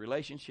 whether it's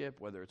relationship,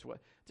 whether it's what,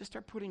 just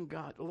start putting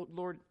God,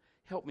 Lord,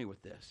 help me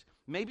with this.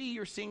 Maybe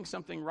you're seeing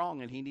something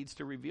wrong and he needs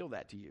to reveal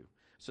that to you.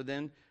 So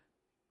then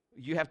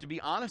you have to be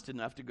honest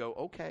enough to go,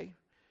 okay,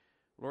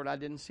 Lord, I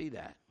didn't see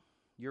that.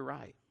 You're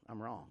right.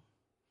 I'm wrong.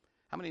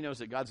 How many knows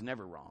that God's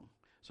never wrong?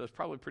 So it's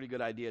probably a pretty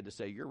good idea to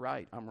say, you're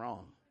right, I'm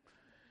wrong.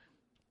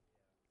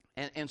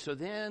 And so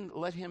then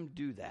let him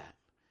do that.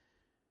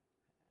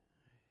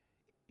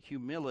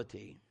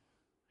 Humility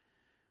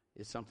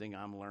is something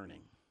I'm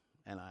learning,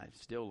 and I'm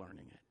still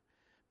learning it.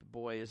 But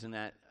boy, isn't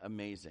that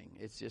amazing.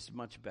 It's just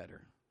much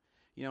better.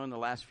 In the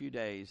last few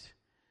days,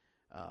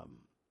 I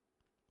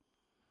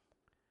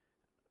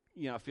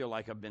feel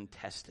like I've been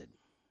tested.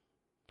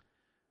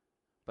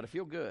 But I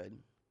feel good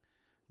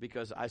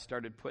because I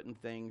started putting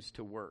things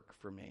to work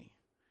for me.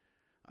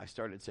 I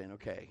started saying,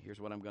 okay, here's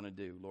what I'm going to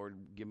do. Lord,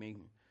 give me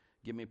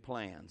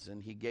plans.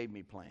 And he gave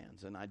me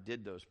plans, and I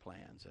did those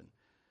plans. And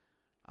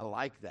I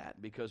like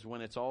that because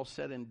when it's all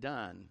said and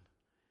done,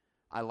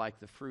 I like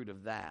the fruit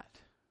of that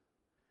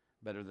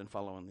better than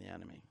following the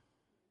enemy.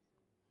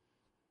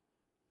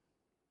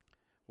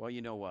 Well,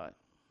 you know what?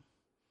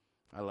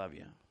 I love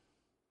you.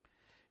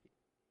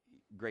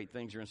 Great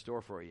things are in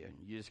store for you.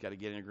 You just got to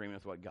get in agreement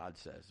with what God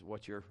says,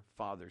 what your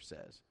Father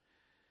says,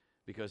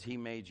 because he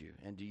made you.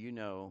 And do you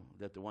know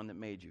that the one that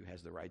made you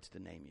has the rights to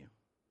name you?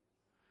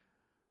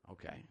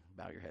 Okay,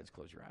 bow your heads,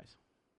 close your eyes.